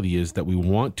reality is that we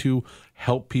want to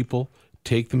help people,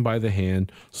 take them by the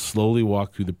hand, slowly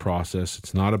walk through the process.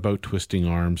 It's not about twisting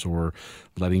arms or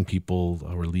letting people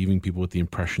or leaving people with the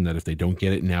impression that if they don't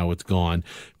get it now, it's gone.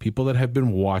 People that have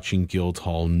been watching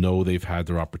Guildhall know they've had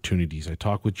their opportunities. I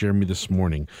talked with Jeremy this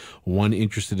morning, one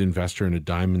interested investor in a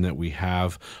diamond that we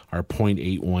have, our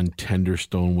 0.81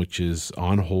 Tenderstone, which is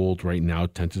on hold right now,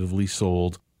 tentatively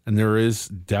sold. And there is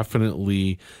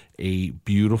definitely a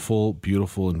beautiful,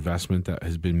 beautiful investment that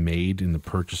has been made in the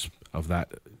purchase of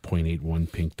that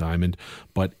 0.81 pink diamond,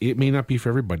 but it may not be for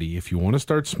everybody. If you want to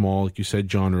start small, like you said,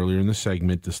 John, earlier in the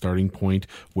segment, the starting point,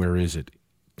 where is it?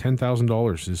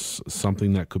 $10,000 is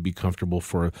something that could be comfortable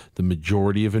for the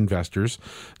majority of investors.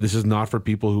 This is not for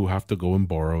people who have to go and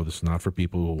borrow. This is not for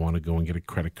people who want to go and get a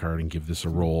credit card and give this a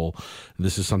roll.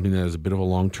 This is something that is a bit of a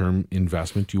long-term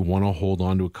investment. You want to hold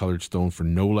on to a colored stone for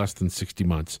no less than 60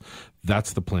 months.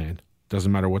 That's the plan.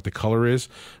 Doesn't matter what the color is.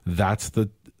 That's the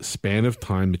span of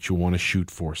time that you want to shoot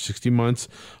for, 60 months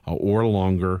or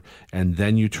longer, and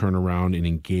then you turn around and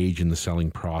engage in the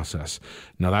selling process.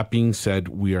 Now, that being said,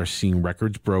 we are seeing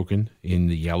records broken in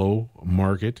the yellow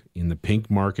market, in the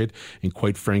pink market, and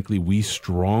quite frankly, we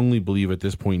strongly believe at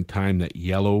this point in time that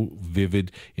yellow,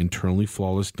 vivid, internally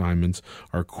flawless diamonds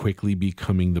are quickly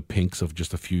becoming the pinks of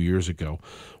just a few years ago.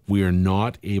 We are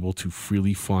not able to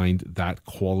freely find that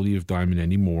quality of diamond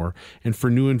anymore. And for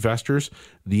new investors,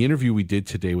 the interview we did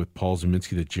today with Paul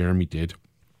Zimnisky that Jeremy did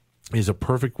is a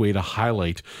perfect way to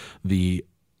highlight the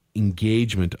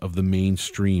engagement of the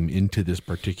mainstream into this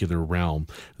particular realm.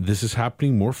 This is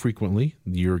happening more frequently.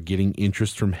 You're getting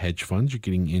interest from hedge funds, you're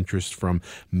getting interest from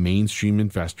mainstream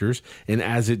investors, and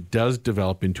as it does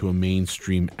develop into a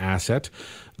mainstream asset,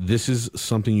 this is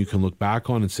something you can look back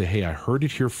on and say, hey, I heard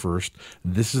it here first.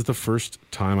 This is the first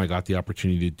time I got the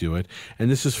opportunity to do it.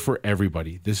 And this is for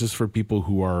everybody. This is for people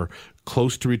who are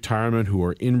close to retirement, who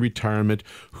are in retirement,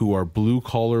 who are blue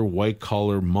collar, white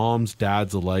collar, moms,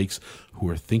 dads alike, who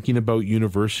are thinking about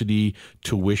university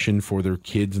tuition for their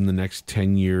kids in the next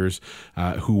 10 years,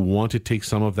 who want to take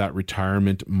some of that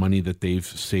retirement money that they've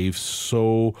saved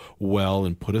so well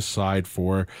and put aside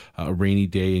for a rainy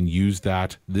day and use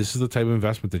that. This is the type of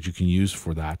investment that you can use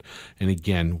for that. And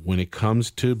again, when it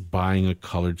comes to buying a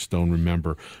colored stone,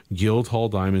 remember, Guildhall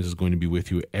Diamonds is going to be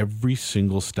with you every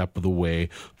single step of the way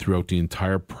throughout the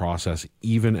entire process,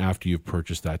 even after you've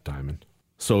purchased that diamond.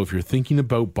 So if you're thinking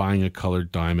about buying a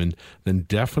colored diamond, then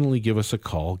definitely give us a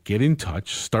call, get in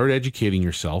touch, start educating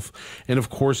yourself. And of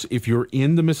course, if you're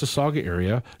in the Mississauga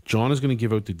area, John is going to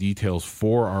give out the details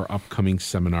for our upcoming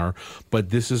seminar, but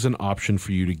this is an option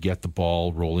for you to get the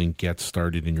ball rolling, get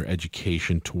started in your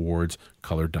education towards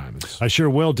colored diamonds. I sure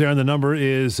will, Darren. The number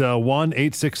is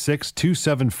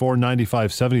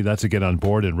 1-866-274-9570. That's to get on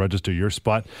board and register your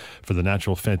spot for the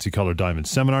Natural Fancy Colored Diamond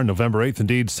Seminar, November 8th.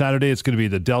 Indeed, Saturday, it's going to be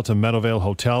the Delta Meadowvale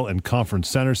Hotel and Conference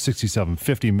Center,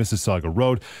 6750 Mississauga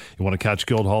Road. You want to catch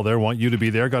Guildhall there, want you to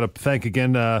be there. Got to thank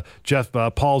again Paul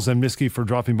Zimnisky for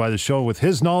dropping by the show. With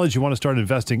his knowledge, you want to start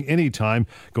investing anytime,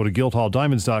 go to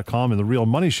guildhalldiamonds.com and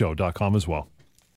therealmoneyshow.com as well.